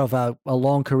 films out of a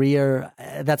long career.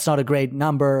 That's not a great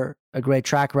number, a great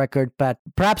track record, but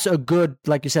perhaps a good,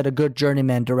 like you said, a good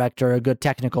journeyman director, a good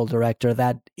technical director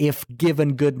that, if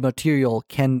given good material,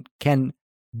 can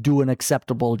do an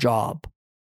acceptable job.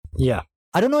 Yeah.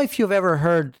 I don't know if you've ever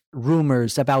heard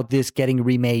rumors about this getting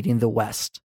remade in the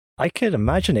West. I could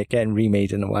imagine it getting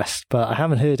remade in the West, but I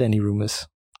haven't heard any rumors.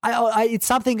 It's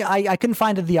something I couldn't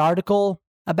find the article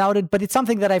about it, but it's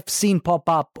something that I've seen pop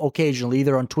up occasionally,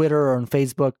 either on Twitter or on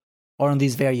Facebook or on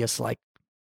these various like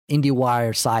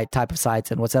IndieWire type of sites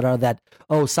and whatsoever, that,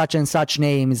 such and such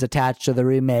name is attached to the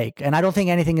remake. And I don't think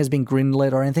anything has been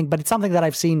greenlit or anything, but it's something that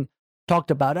I've seen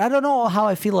talked about. I don't know how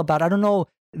I feel about it. I don't know.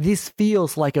 This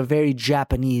feels like a very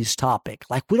Japanese topic.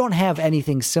 Like, we don't have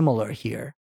anything similar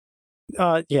here.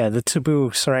 The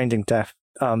taboo surrounding death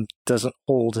doesn't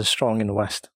hold as strong in the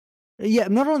West. Yeah,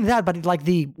 not only that, but like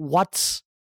the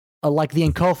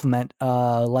engulfment,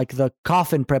 like the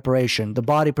coffin preparation, the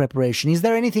body preparation. Is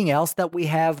there anything else that we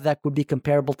have that would be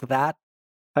comparable to that?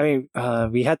 I mean,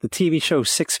 we had the TV show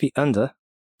 6 Feet Under.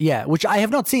 Yeah, which I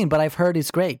have not seen, but I've heard is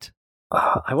great.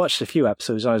 I watched a few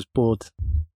episodes. I was bored.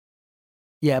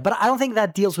 Yeah, but I don't think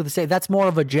that deals with the same. That's more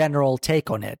of a general take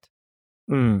on it.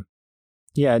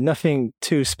 Yeah, nothing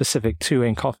too specific to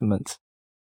Encoffinment.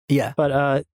 Yeah.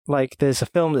 But, there's a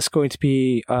film that's going to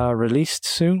be released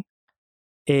soon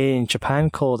in Japan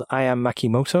called I Am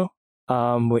Makimoto,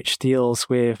 which deals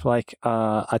with,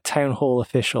 a town hall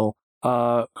official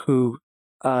who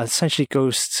essentially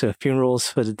goes to funerals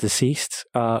for the deceased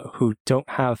who don't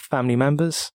have family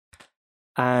members.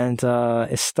 And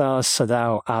it stars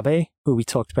Sadao Abe, who we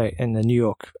talked about in the New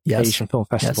York Asian Film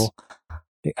Festival.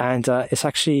 Yes. And it's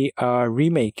actually a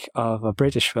remake of a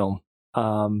British film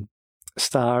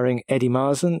starring Eddie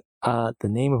Marsan, the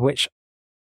name of which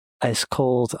is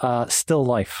called Still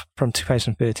Life from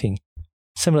 2013.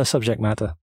 Similar subject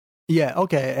matter. Yeah,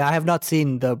 okay. I have not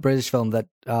seen the British film that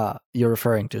you're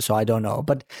referring to, so I don't know.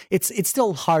 But it's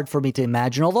still hard for me to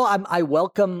imagine. Although I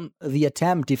welcome the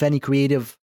attempt. If any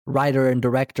creative writer and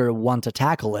director want to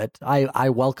tackle it, I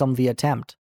welcome the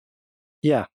attempt.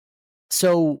 Yeah.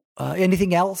 So,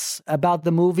 anything else about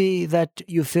the movie that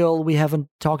you feel we haven't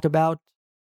talked about?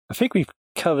 I think we've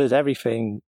covered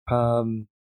everything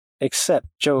except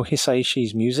Joe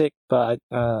Hisaishi's music, but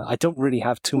I don't really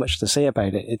have too much to say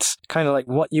about it. It's kind of like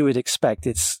what you would expect.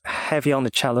 It's heavy on the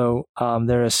cello.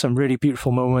 There are some really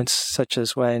beautiful moments, such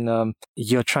as when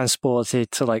you're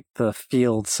transported to the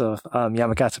fields of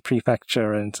Yamagata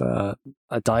Prefecture and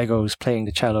Daigo's playing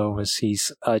the cello as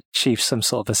he's achieved some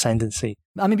sort of ascendancy.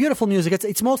 I mean, beautiful music.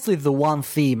 It's mostly the one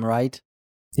theme, right?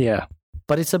 Yeah.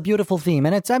 But it's a beautiful theme.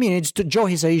 And it's Joe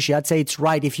Hisaishi. I'd say it's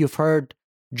right if you've heard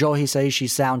Joe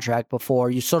Hisaishi's soundtrack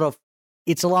before.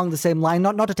 It's along the same line,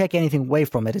 not to take anything away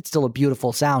from it. It's still a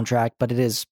beautiful soundtrack, but it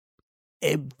is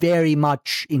very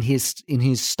much in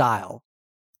his style.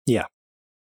 Yeah.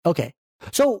 Okay.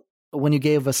 So when you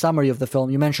gave a summary of the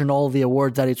film, you mentioned all the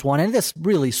awards that it's won, and this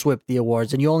really swept the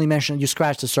awards. And you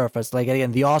scratched the surface. Like,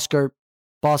 again, the Oscar,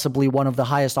 possibly one of the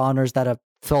highest honors that a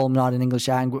film not in English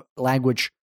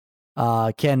language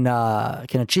can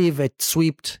achieve. It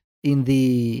swept in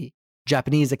the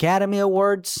Japanese Academy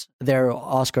Awards, their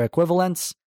Oscar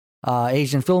equivalents,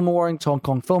 Asian Film Awards, Hong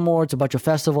Kong Film Awards, a bunch of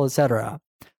festivals, etc.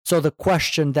 So the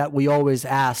question that we always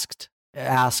ask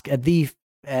at the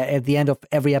end of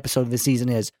every episode of the season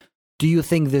is, do you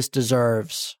think this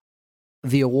deserves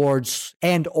the awards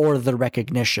and or the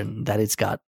recognition that it's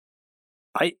got?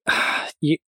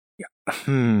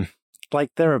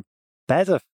 There are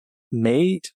better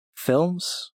made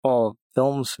films or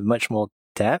films with much more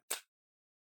depth.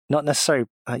 Not necessarily,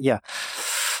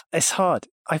 it's hard.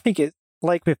 I think it,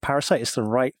 like with Parasite, it's the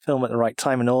right film at the right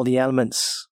time, and all the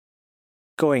elements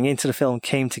going into the film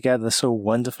came together so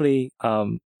wonderfully.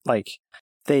 Like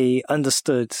they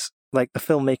understood, like the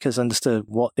filmmakers understood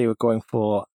what they were going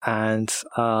for, and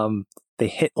they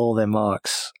hit all their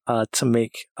marks to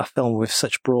make a film with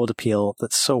such broad appeal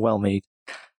that's so well made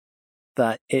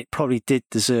that it probably did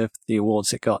deserve the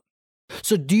awards it got.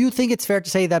 So do you think it's fair to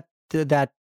say that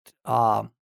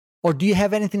or do you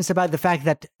have anything to say about the fact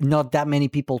that not that many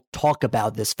people talk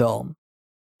about this film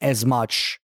as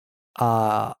much?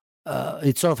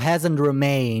 It sort of hasn't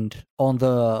remained on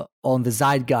the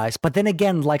zeitgeist, but then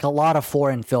again, like a lot of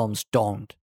foreign films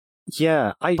don't.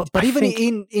 Yeah, but I even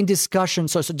think... in discussion,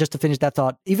 so just to finish that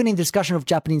thought, even in discussion of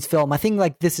Japanese film, I think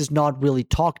like this is not really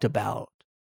talked about.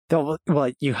 Well,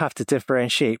 you have to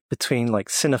differentiate between like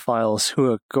cinephiles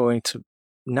who are going to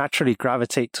naturally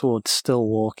gravitate towards Still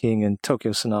Walking and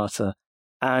Tokyo Sonata,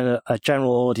 and a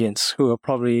general audience who are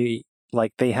probably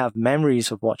like they have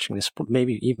memories of watching this,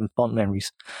 maybe even fond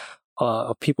memories,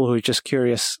 of people who are just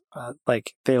curious.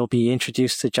 Like they'll be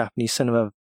introduced to Japanese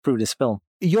cinema through this film.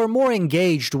 You're more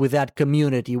engaged with that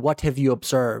community. What have you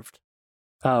observed?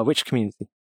 Which community?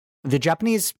 The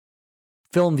Japanese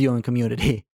film viewing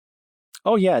community.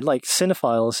 Oh yeah, like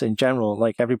cinephiles in general.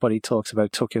 Like everybody talks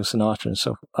about Tokyo Sonata and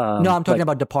so. No, I'm talking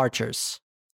about Departures.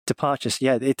 Departures,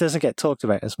 yeah, it doesn't get talked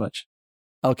about as much.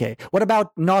 Okay, what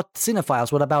about not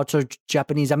cinephiles? What about sort of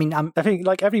Japanese? I mean, I think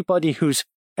like everybody who's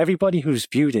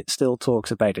viewed it still talks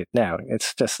about it now.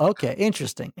 It's just okay,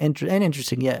 interesting,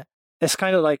 interesting, yeah. It's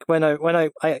kind of like when I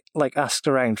like asked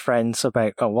around friends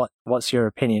about what's your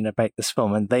opinion about this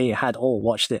film, and they had all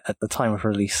watched it at the time of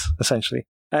release, essentially.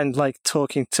 And like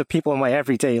talking to people in my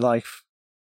everyday life,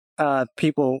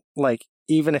 people like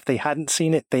even if they hadn't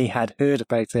seen it, they had heard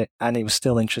about it and they were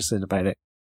still interested about it.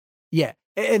 Yeah,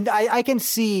 and I can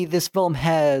see this film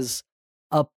having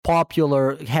a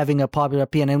popular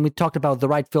opinion, and we talked about the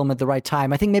right film at the right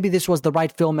time. I think maybe this was the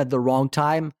right film at the wrong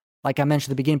time. Like I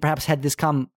mentioned at the beginning, perhaps had this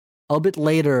come a bit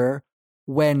later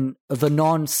when the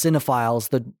non-cinephiles,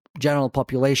 the general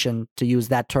population, to use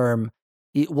that term,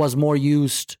 it was more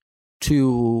used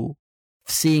to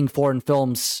seeing foreign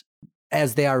films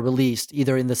as they are released,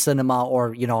 either in the cinema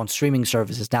or, on streaming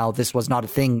services. Now, this was not a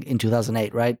thing in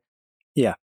 2008, right?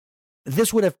 Yeah.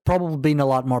 This would have probably been a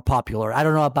lot more popular. I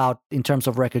don't know about in terms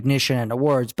of recognition and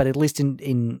awards, but at least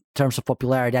in terms of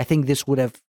popularity, I think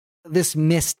this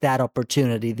missed that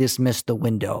opportunity. This missed the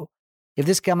window. If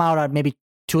this came out at maybe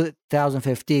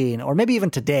 2015 or maybe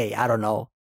even today, I don't know.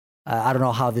 I don't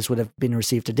know how this would have been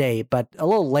received today, but a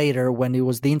little later when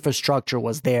the infrastructure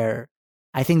was there,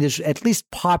 I think this, at least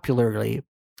popularly,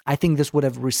 I think this would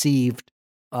have made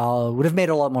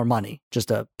a lot more money, just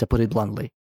to put it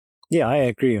bluntly. Yeah, I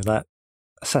agree with that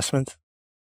assessment.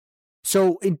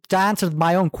 So to answer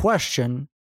my own question,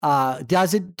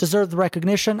 does it deserve the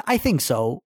recognition? I think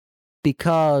so.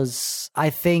 Because I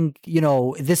think,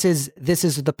 this is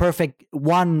the perfect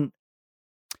one.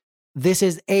 This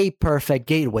is a perfect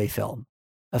gateway film,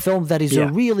 a film that is a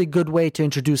really good way to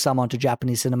introduce someone to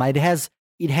Japanese cinema. It has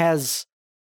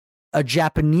a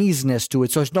Japaneseness to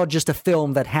it. So it's not just a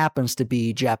film that happens to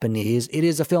be Japanese. It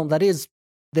is a film there is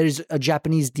a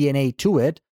Japanese DNA to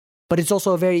it, but it's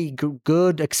also a very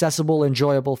good, accessible,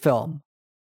 enjoyable film.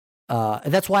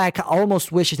 That's why I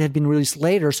almost wish it had been released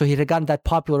later, so he had gotten that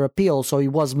popular appeal, so he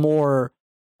was more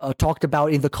talked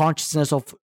about in the consciousness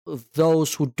of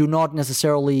those who do not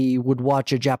necessarily would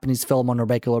watch a Japanese film on a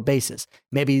regular basis.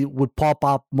 Maybe it would pop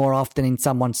up more often in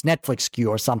someone's Netflix queue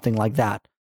or something like that.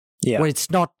 Yeah. Where it's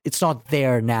not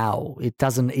there now. It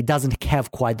doesn't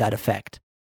have quite that effect.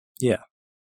 Yeah.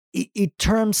 In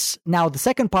terms, now the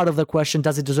second part of the question,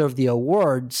 does it deserve the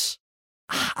awards?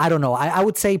 I don't know. I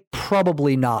would say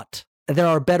probably not. There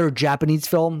are better Japanese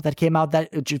films that came out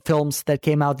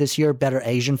this year, better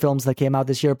Asian films that came out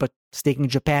this year. But sticking to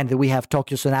Japan, that we have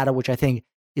Tokyo Sonata, which I think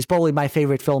is probably my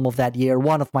favorite film of that year,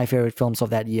 one of my favorite films of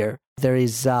that year. There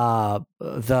is I'm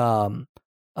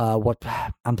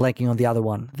blanking on the other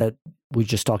one that we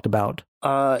just talked about.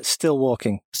 Still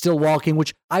Walking,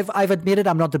 which I've admitted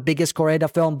I'm not the biggest Koreeda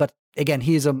film, but again,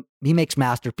 he makes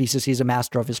masterpieces. He's a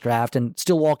master of his craft, and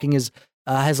Still Walking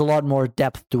has a lot more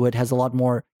depth to it, has a lot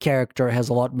more character, has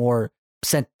a lot more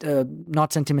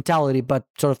not sentimentality, but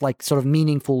sort of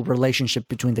meaningful relationship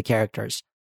between the characters.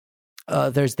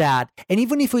 There's that, and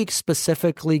even if we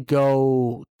specifically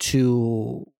go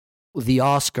to the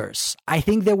Oscars, I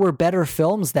think there were better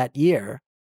films that year.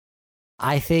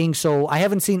 I think so. I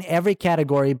haven't seen every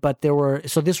category, but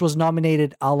this was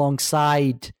nominated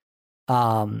alongside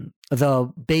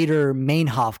the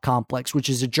Bader-Meinhof complex, which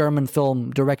is a German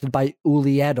film directed by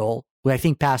Uli Edel, who I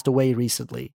think passed away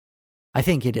recently. I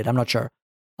think he did. I'm not sure.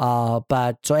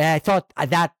 But so I thought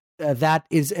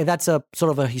that's a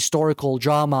sort of a historical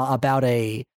drama about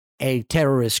a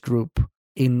terrorist group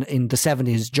in the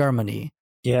 70s Germany.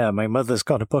 Yeah, my mother's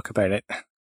got a book about it.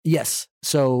 Yes.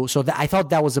 So I thought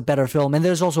that was a better film. And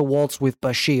there's also Waltz with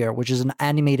Bashir, which is an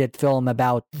animated film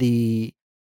about the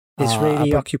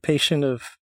Israeli occupation of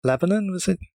Lebanon, was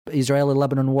it?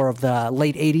 Israeli-Lebanon war of the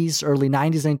late 80s, early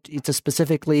 90s. And it's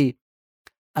specifically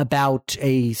about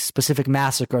a specific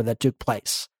massacre that took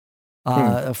place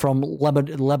from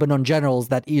Lebanon generals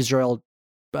that Israel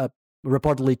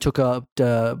reportedly took a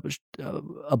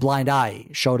blind eye,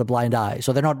 showed a blind eye.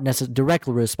 So they're not necessarily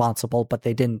directly responsible, but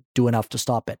they didn't do enough to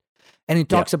stop it. And it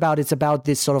talks about, it's about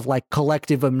this sort of like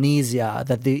collective amnesia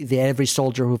that the every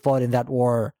soldier who fought in that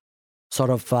war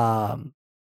sort of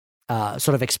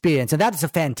experience. And that is a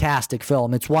fantastic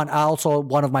film. It's also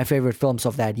one of my favorite films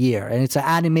of that year. And it's an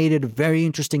animated, very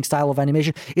interesting style of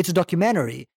animation. It's a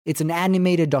documentary. It's an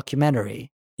animated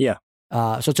documentary. Yeah.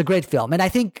 So it's a great film. And I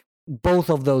think both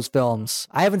of those films,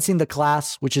 I haven't seen The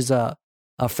Class, which is a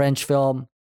French film.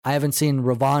 I haven't seen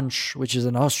Revanche, which is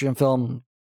an Austrian film.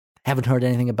 Haven't heard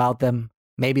anything about them.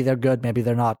 Maybe they're good, maybe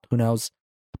they're not. Who knows?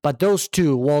 But those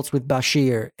two, Waltz with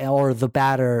Bashir or the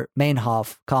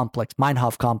Bader-Meinhof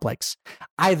complex,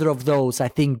 either of those, I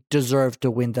think, deserve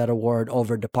to win that award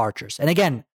over Departures. And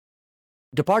again,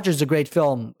 Departures is a great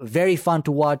film, very fun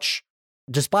to watch.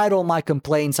 Despite all my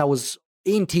complaints, I was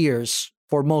in tears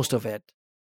for most of it.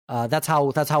 That's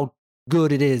how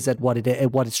good it is at what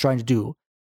it's trying to do.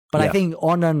 But I think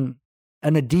on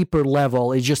a deeper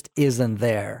level, it just isn't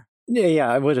there. Yeah.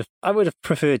 I would have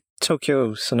preferred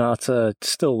Tokyo Sonata,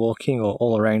 Still Walking, or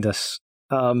All Around Us.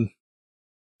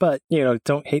 But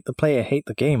don't hate the player, hate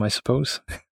the game, I suppose.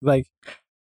 Like,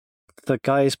 the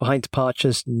guys behind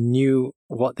Departures knew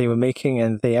what they were making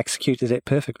and they executed it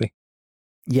perfectly.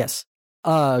 Yes.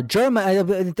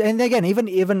 German, and again,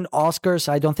 even Oscars,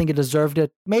 I don't think it deserved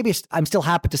it. Maybe I'm still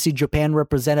happy to see Japan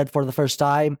represented for the first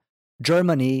time.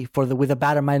 Germany with a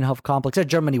Bader-Meinhof complex.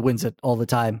 Germany wins it all the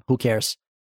time. Who cares?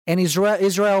 And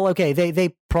Israel, okay,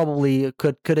 they probably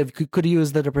could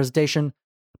use the representation,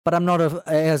 but I'm not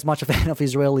as much a fan of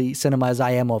Israeli cinema as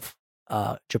I am of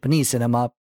Japanese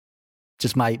cinema.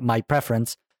 Just my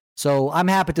preference. So I'm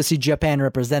happy to see Japan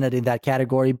represented in that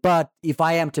category. But if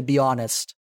I am to be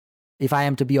honest, if I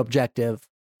am to be objective,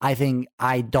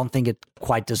 I don't think it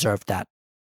quite deserved that.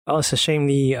 Oh, it's a shame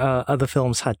the other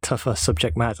films had tougher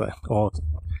subject matter or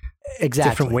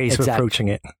different ways of approaching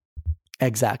it.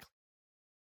 Exactly.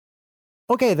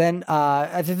 Okay, then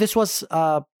this was.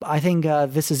 I think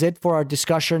this is it for our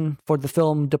discussion for the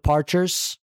film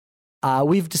Departures.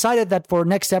 We've decided that for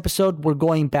next episode we're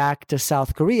going back to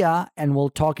South Korea and we're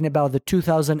talking about the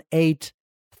 2008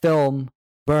 film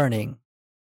Burning.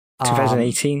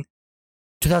 2018.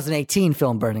 2018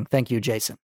 film Burning. Thank you,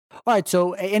 Jason. All right,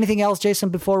 so anything else, Jason,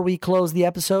 before we close the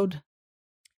episode?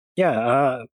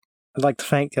 Yeah, I'd like to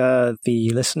thank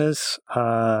the listeners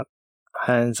and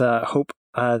hope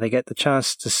they get the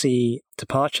chance to see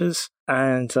Departures,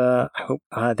 and I hope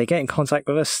they get in contact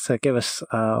with us to give us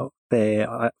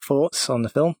their thoughts on the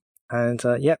film. And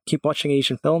keep watching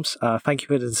Asian films. Thank you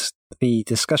for the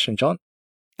discussion, John.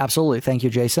 Absolutely. Thank you,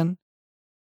 Jason.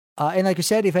 And like you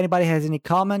said, if anybody has any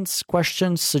comments,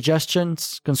 questions,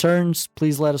 suggestions, concerns,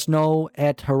 please let us know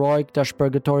at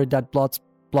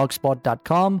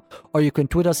heroic-purgatory.blogspot.com, or you can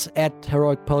tweet us at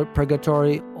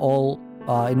heroic-purgatory, all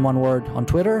in one word, on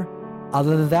Twitter.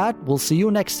 Other than that, we'll see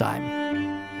you next time.